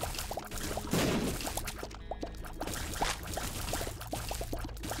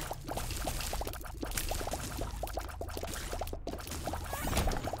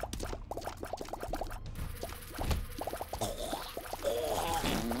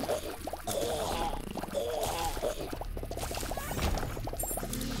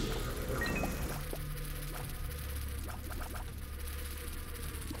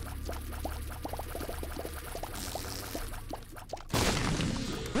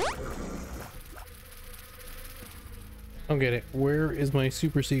 I don't get it. Where is my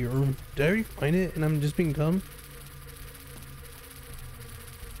super secret room? Did I already find it and I'm just being dumb?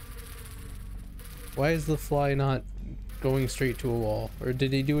 Why is the fly not going straight to a wall? Or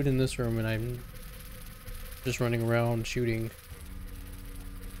did they do it in this room and I'm just running around shooting?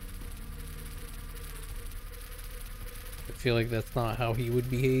 I feel like that's not how he would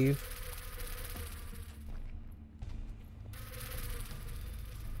behave.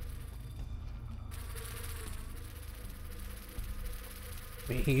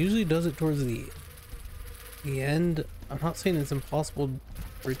 I mean, he usually does it towards the end. I'm not saying it's impossible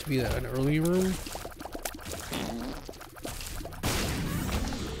for it to be an early room.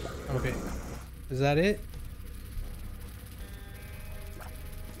 Okay, is that it?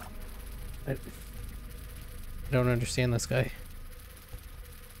 I don't understand this guy.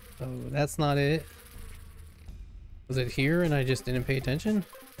 So that's not it. Was it here and I just didn't pay attention?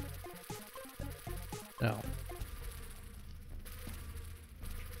 No.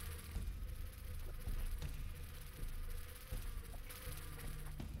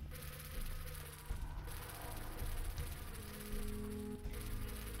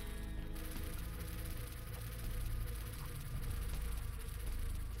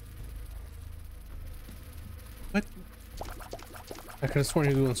 What? I could have sworn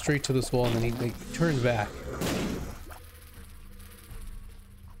he was going straight to this wall and then he like, turned back.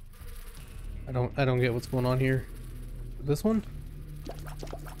 I don't get what's going on here. This one?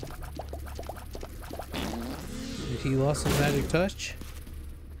 Did he lost his magic touch?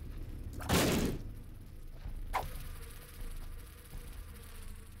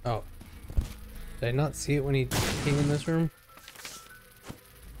 Oh. Did I not see it when he came in this room?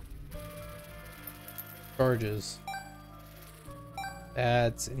 Charges.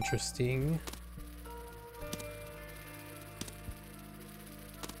 That's interesting.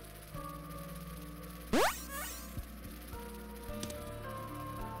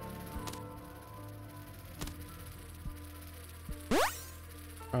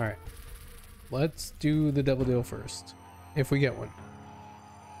 Alright. Let's do the double deal first. If we get one.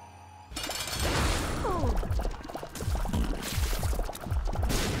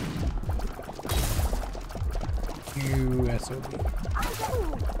 You SOB.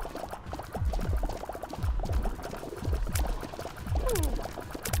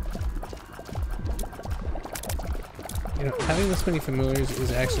 You know, having this many familiars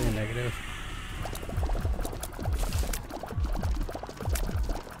is actually a negative.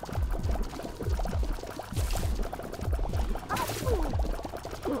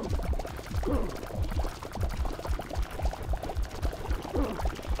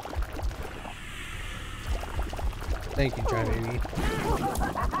 Thank you, Try Baby.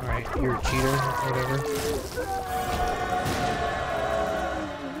 Alright, you're a cheater, whatever.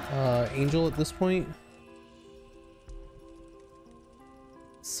 Angel at this point?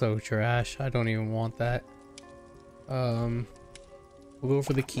 So trash. I don't even want that. We'll go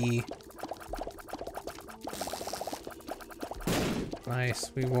for the key.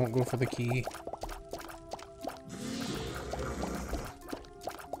 Nice. We won't go for the key.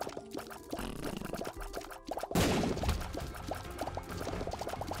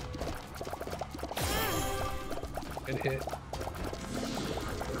 Good hit.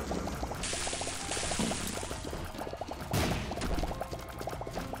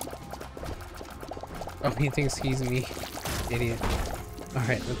 Oh, he thinks he's me. Idiot.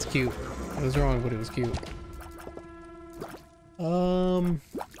 Alright, that's cute. It was wrong, but it was cute.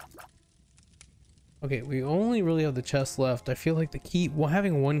 Okay, we only really have the chest left. I feel like the key, well,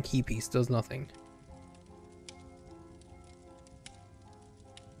 having one key piece does nothing.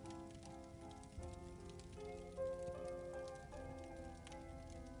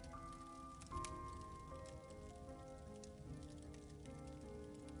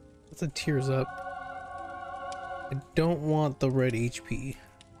 That's a tears up. I don't want the red HP.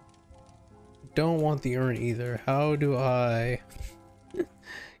 Don't want the urn either. How do I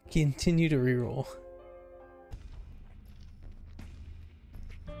continue to reroll?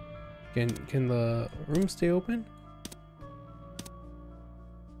 Can the room stay open?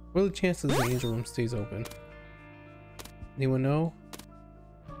 What are the chances the angel room stays open? Anyone know?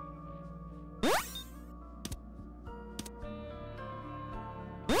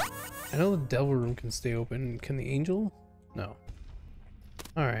 I know the devil room can stay open. Can the angel? No.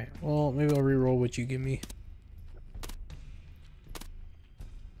 Alright, well, maybe I'll reroll what you give me.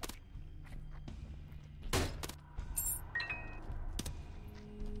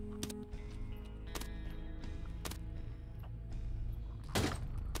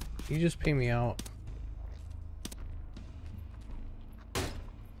 You just pay me out.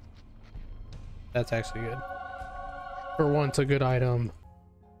 That's actually good. For once, a good item.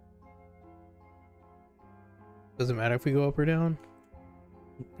 Doesn't matter if we go up or down.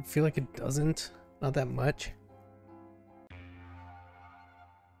 I feel like it doesn't. Not that much.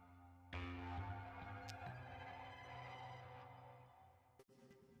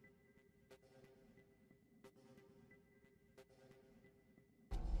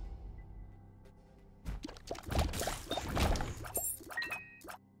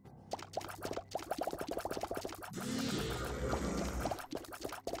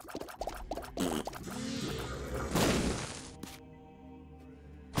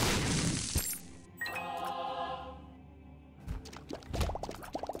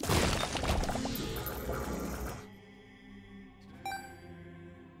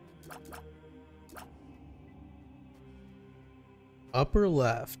 Upper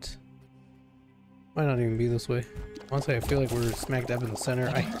left. Might not even be this way. Honestly, I feel like we're smack dab in the center.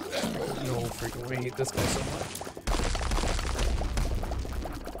 I no freaking way hate this guy so much.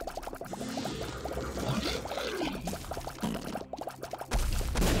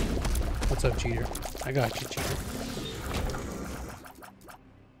 What's up, cheater? I got you, cheater.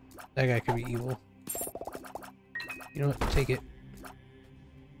 That guy could be evil. You know what? Take it.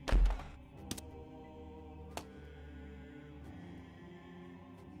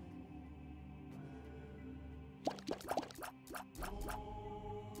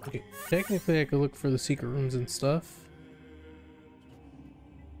 Okay, technically I could look for the secret rooms and stuff.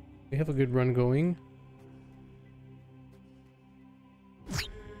 We have a good run going.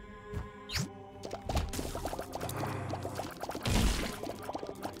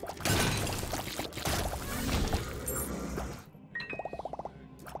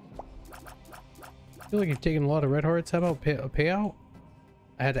 I feel like you're taking a lot of red hearts. How about a payout?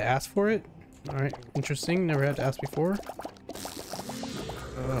 I had to ask for it. Alright, interesting. Never had to ask before.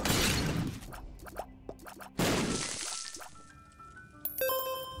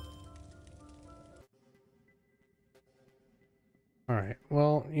 Alright,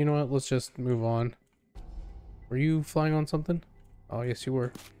 well, you know what? Let's just move on. Were you flying on something? Oh, yes, you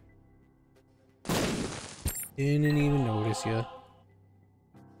were. Didn't even notice you.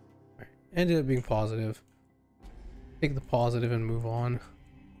 Right. Ended up being positive. Take the positive and move on.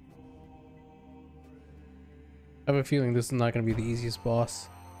 I have a feeling this is not going to be the easiest boss.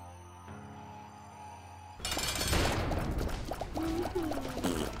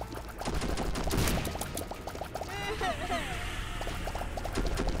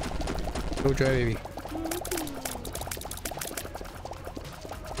 Go try, baby.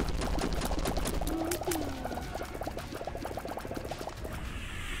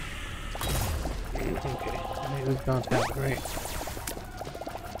 Okay, it was bound to happen, right?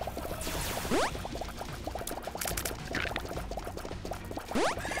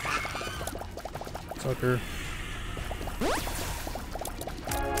 Sucker.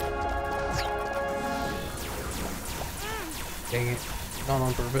 Dang it. Not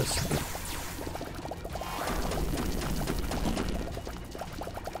on purpose.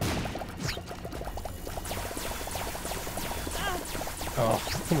 Oh,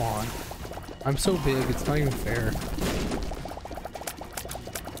 come on. I'm so big, it's not even fair.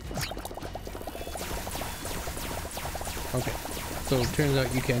 Okay, so it turns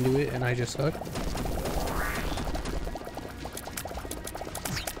out you can do it and I just suck.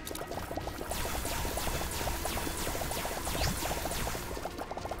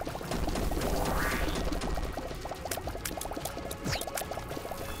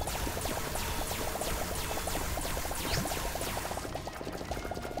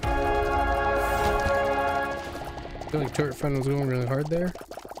 like Turret Friend was going really hard there.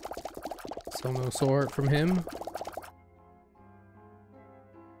 So no soul art from him.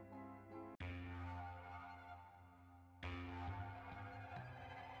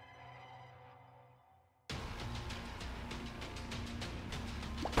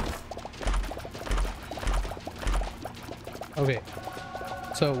 Okay,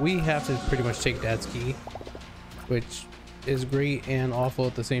 so we have to pretty much take Dad's key, which is great and awful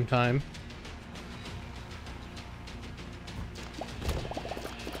at the same time.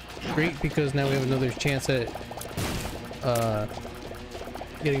 Great because now we have another chance at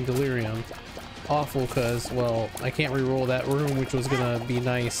getting Delirium. Awful because, well, I can't re-roll that room, which was gonna be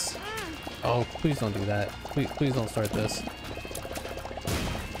nice. Oh, please don't do that. Please don't start this.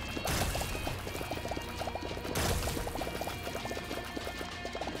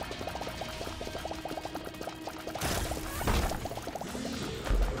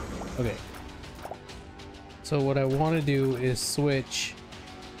 Okay. So what I want to do is switch.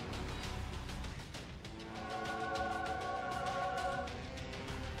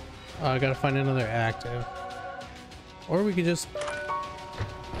 I gotta find another active. Or we could just...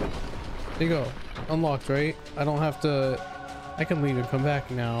 There you go. Unlocked, right? I don't have to... I can leave and come back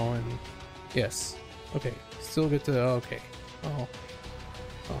now and... Yes. Okay. Still get to... Okay. Oh.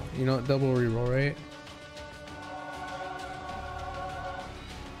 You know what? Double reroll, right?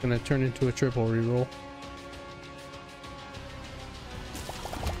 Gonna turn into a triple reroll.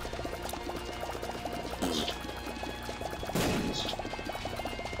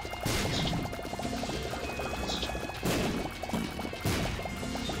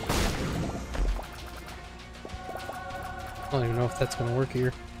 I don't even know if that's gonna work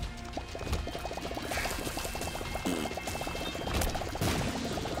here.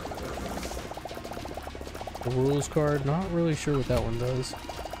 The rules card, not really sure what that one does.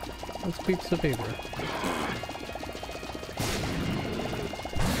 Let's piece the paper.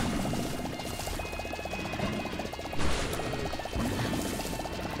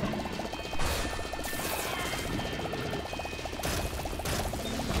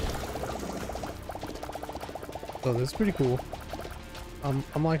 Oh, this is pretty cool.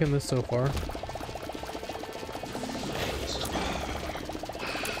 I'm liking this so far.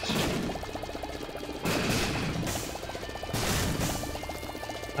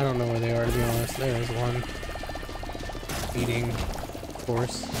 I don't know where they are, to be honest. There's one. Eating, of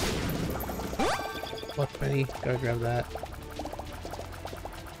course. Luck penny, gotta grab that.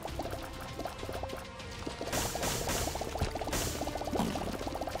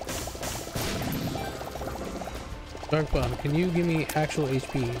 Dark Bomb, can you give me actual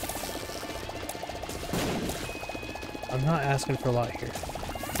HP? I'm not asking for a lot here.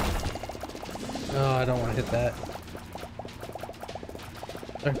 Oh, I don't want to hit that.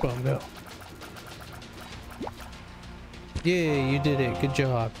 Dark Bomb, go. Yeah, you did it. Good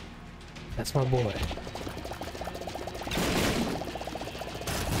job. That's my boy.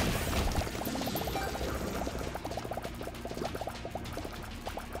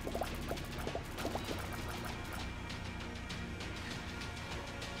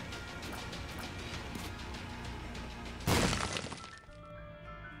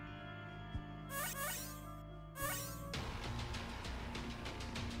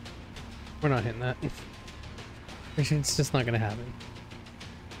 We're not hitting that. It's just not gonna happen.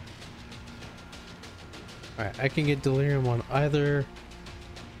 Alright, I can get Delirium on either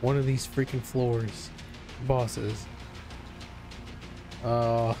one of these freaking floors. Bosses.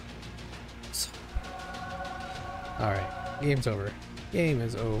 Alright, game's over. Game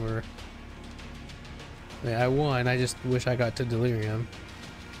is over. Yeah, I won, I just wish I got to Delirium.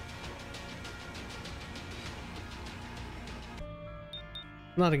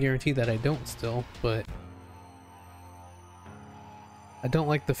 Not a guarantee that I don't still, but I don't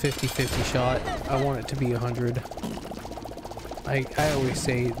like the 50-50 shot. I want it to be 100. I always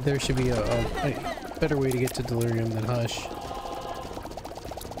say there should be a better way to get to Delirium than Hush.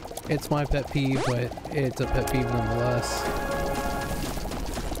 It's my pet peeve, but it's a pet peeve nonetheless.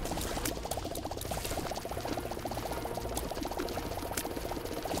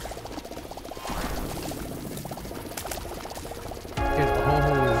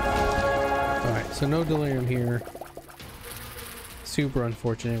 So no Delirium here. Super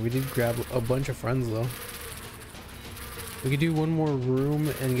unfortunate. We did grab a bunch of friends though. We could do one more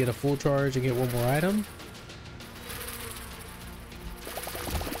room and get a full charge and get one more item.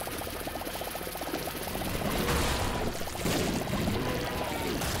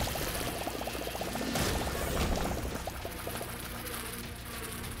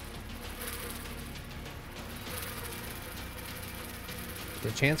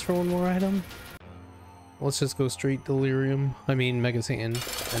 The chance for one more item? let's just go straight Delirium. I mean Mega Satan, and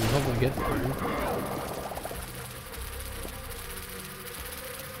hopefully get Delirium.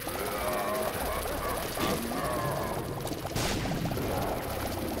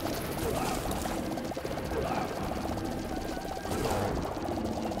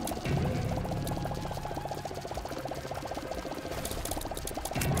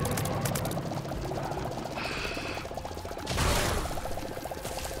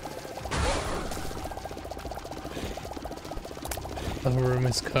 The room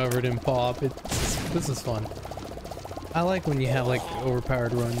is covered in pop. This is fun. I like when you have like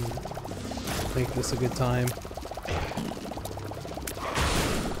overpowered run. Make this a good time.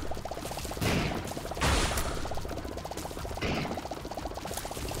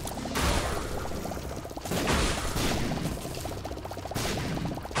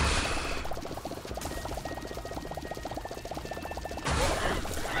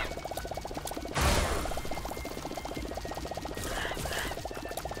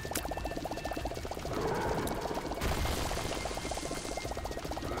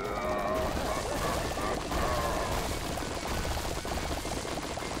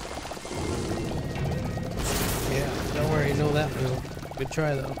 Know that move. Good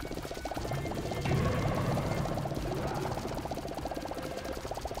try though.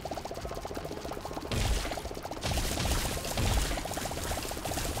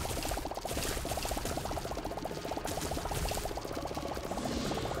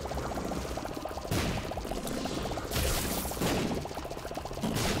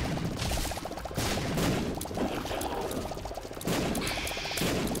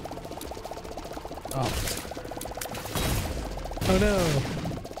 Oh no!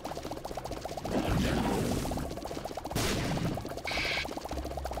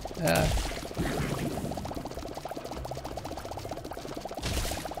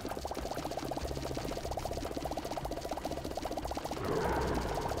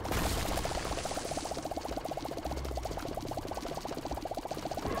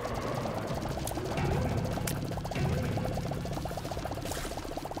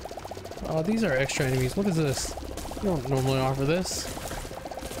 Oh, these are extra enemies. What is this? You don't normally offer this.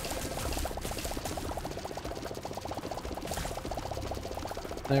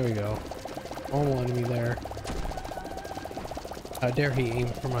 There we go. Normal enemy there. How dare he aim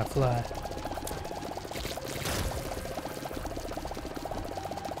for my fly?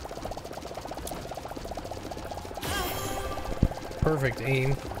 Perfect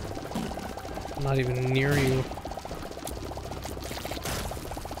aim. Not even near you.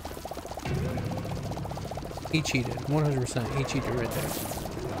 He cheated. 100%. He cheated right there.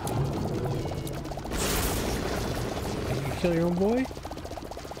 Did you kill your own boy?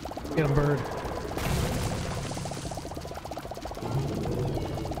 Get him, bird.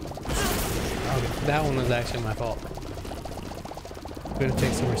 Okay, that one was actually my fault. I'm gonna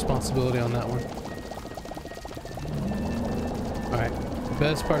take some responsibility on that one. Alright.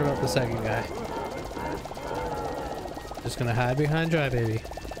 Best part about the second guy. Just gonna hide behind Dry Baby.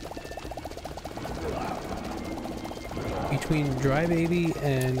 Between Dry Baby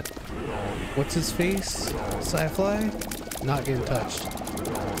and what's his face? Sci-Fly? Not getting touched.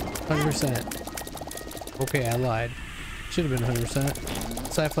 100%. Okay, I lied. Should have been 100%.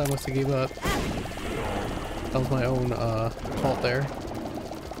 Sci-Fly must have gave up. That was my own fault there.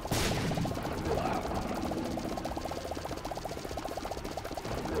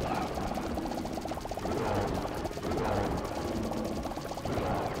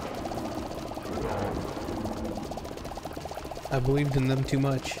 I believed in them too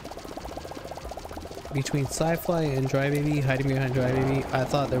much. Between Sci-Fly and Dry Baby, hiding behind Dry Baby, I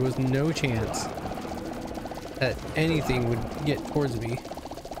thought there was no chance that anything would get towards me.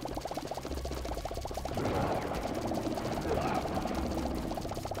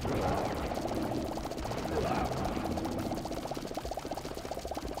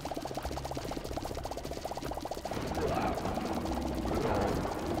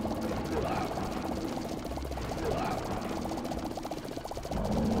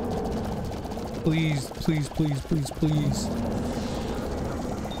 Please, please, please, please, please.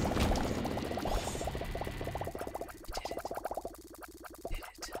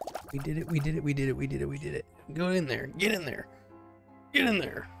 We did it. We did it. We did it. We did it. We did it. Go in there. Get in there. Get in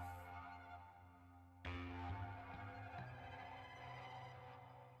there.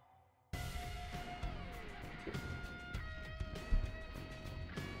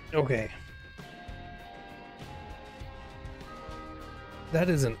 Okay. That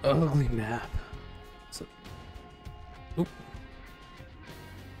is an ugly map. So, oop.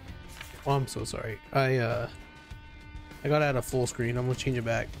 Oh, I'm so sorry. I got out of full screen. I'm gonna change it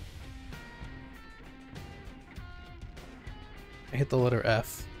back. I hit the letter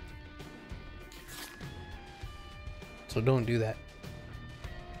F. So don't do that.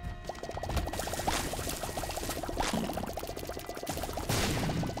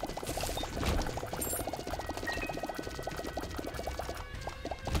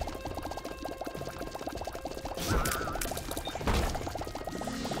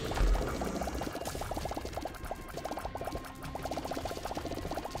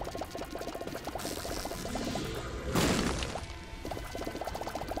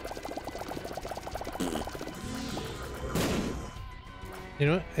 You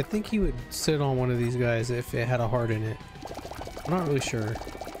know what? I think he would sit on one of these guys if it had a heart in it. I'm not really sure.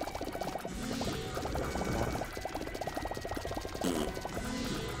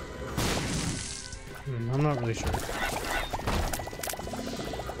 I'm not really sure.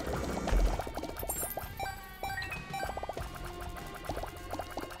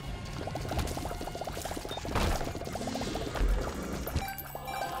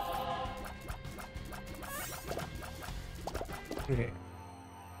 Okay.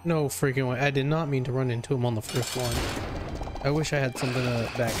 No freaking way. I did not mean to run into him on the first one. I wish I had something to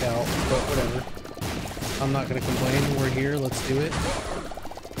back out, but whatever. I'm not gonna complain. We're here. Let's do it.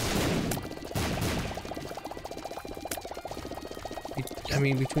 I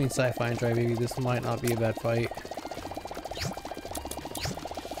mean, between sci-fi and Dry Baby, this might not be a bad fight.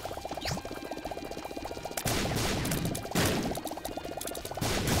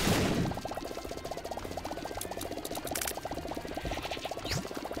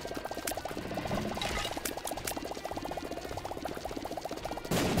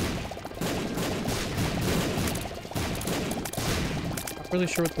 Not really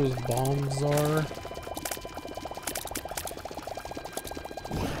sure what those bombs are.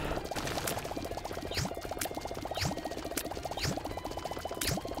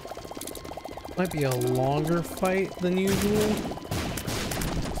 Might be a longer fight than usual.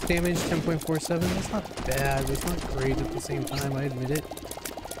 Damage 10.47. That's not bad, but it's not great at the same time, I admit it.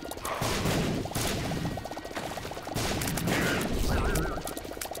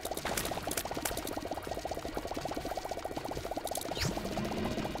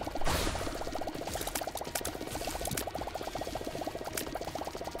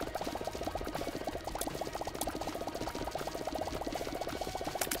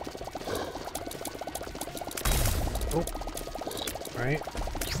 Oh, all right.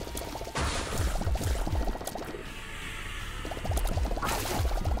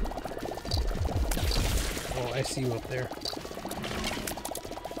 Oh, I see you up there.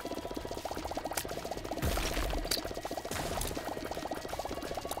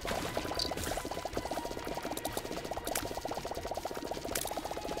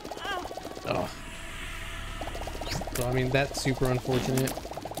 Oh. So, I mean, that's super unfortunate.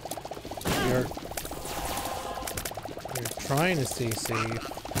 You're trying to stay safe.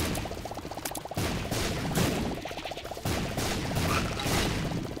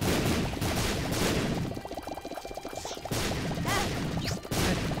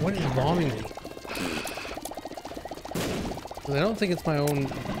 What is bombing me? I don't think it's my own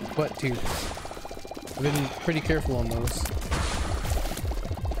butt tooth. I've been pretty careful on those.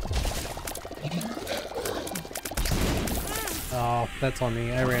 Oh, that's on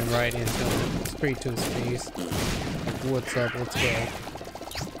me. I ran right into him. Straight to his face. What's up? Let's go.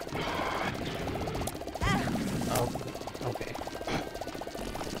 Oh, okay.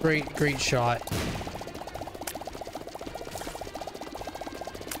 Great shot.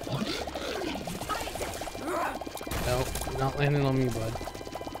 Nope, not landing on me, bud.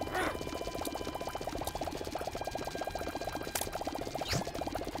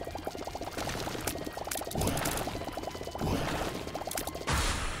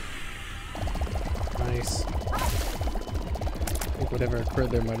 Nice. Whatever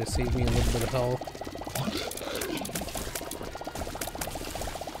occurred there might have saved me a little bit of health.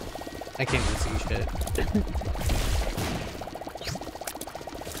 I can't even see shit.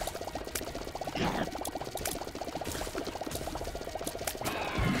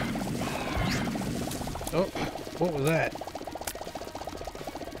 Oh, what was that?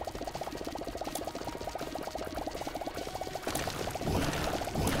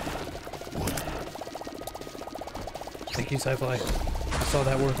 Thank you, Sci-Fi. I saw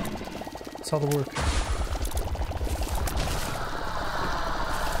that work. I saw the work.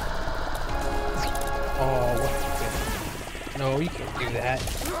 Oh, what? No, you can't do that.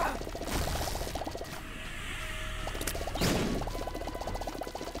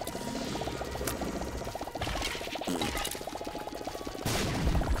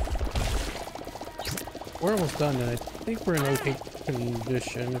 We're almost done, and I think we're in okay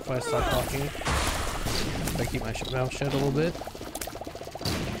condition if I stop talking. If I keep my mouth shut a little bit.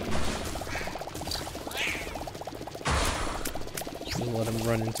 to let him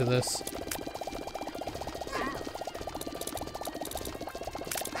run into this.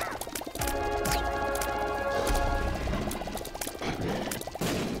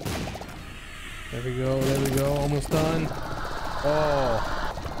 There we go, there we go, almost done. Oh.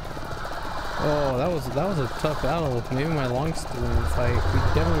 Oh, that was a tough battle. Maybe my longest fight. We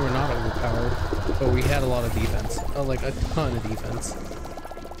definitely were not overpowered, but we had a lot of defense. Like a ton of defense.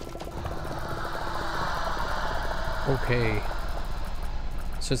 Okay.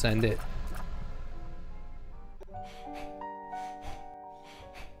 Let's just end it.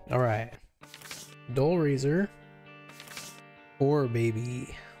 Alright. Dull Razor. Or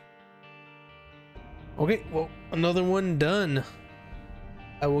baby. Okay, well, another one done.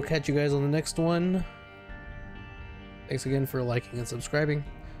 I will catch you guys on the next one. Thanks again for liking and subscribing.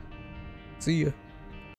 See ya.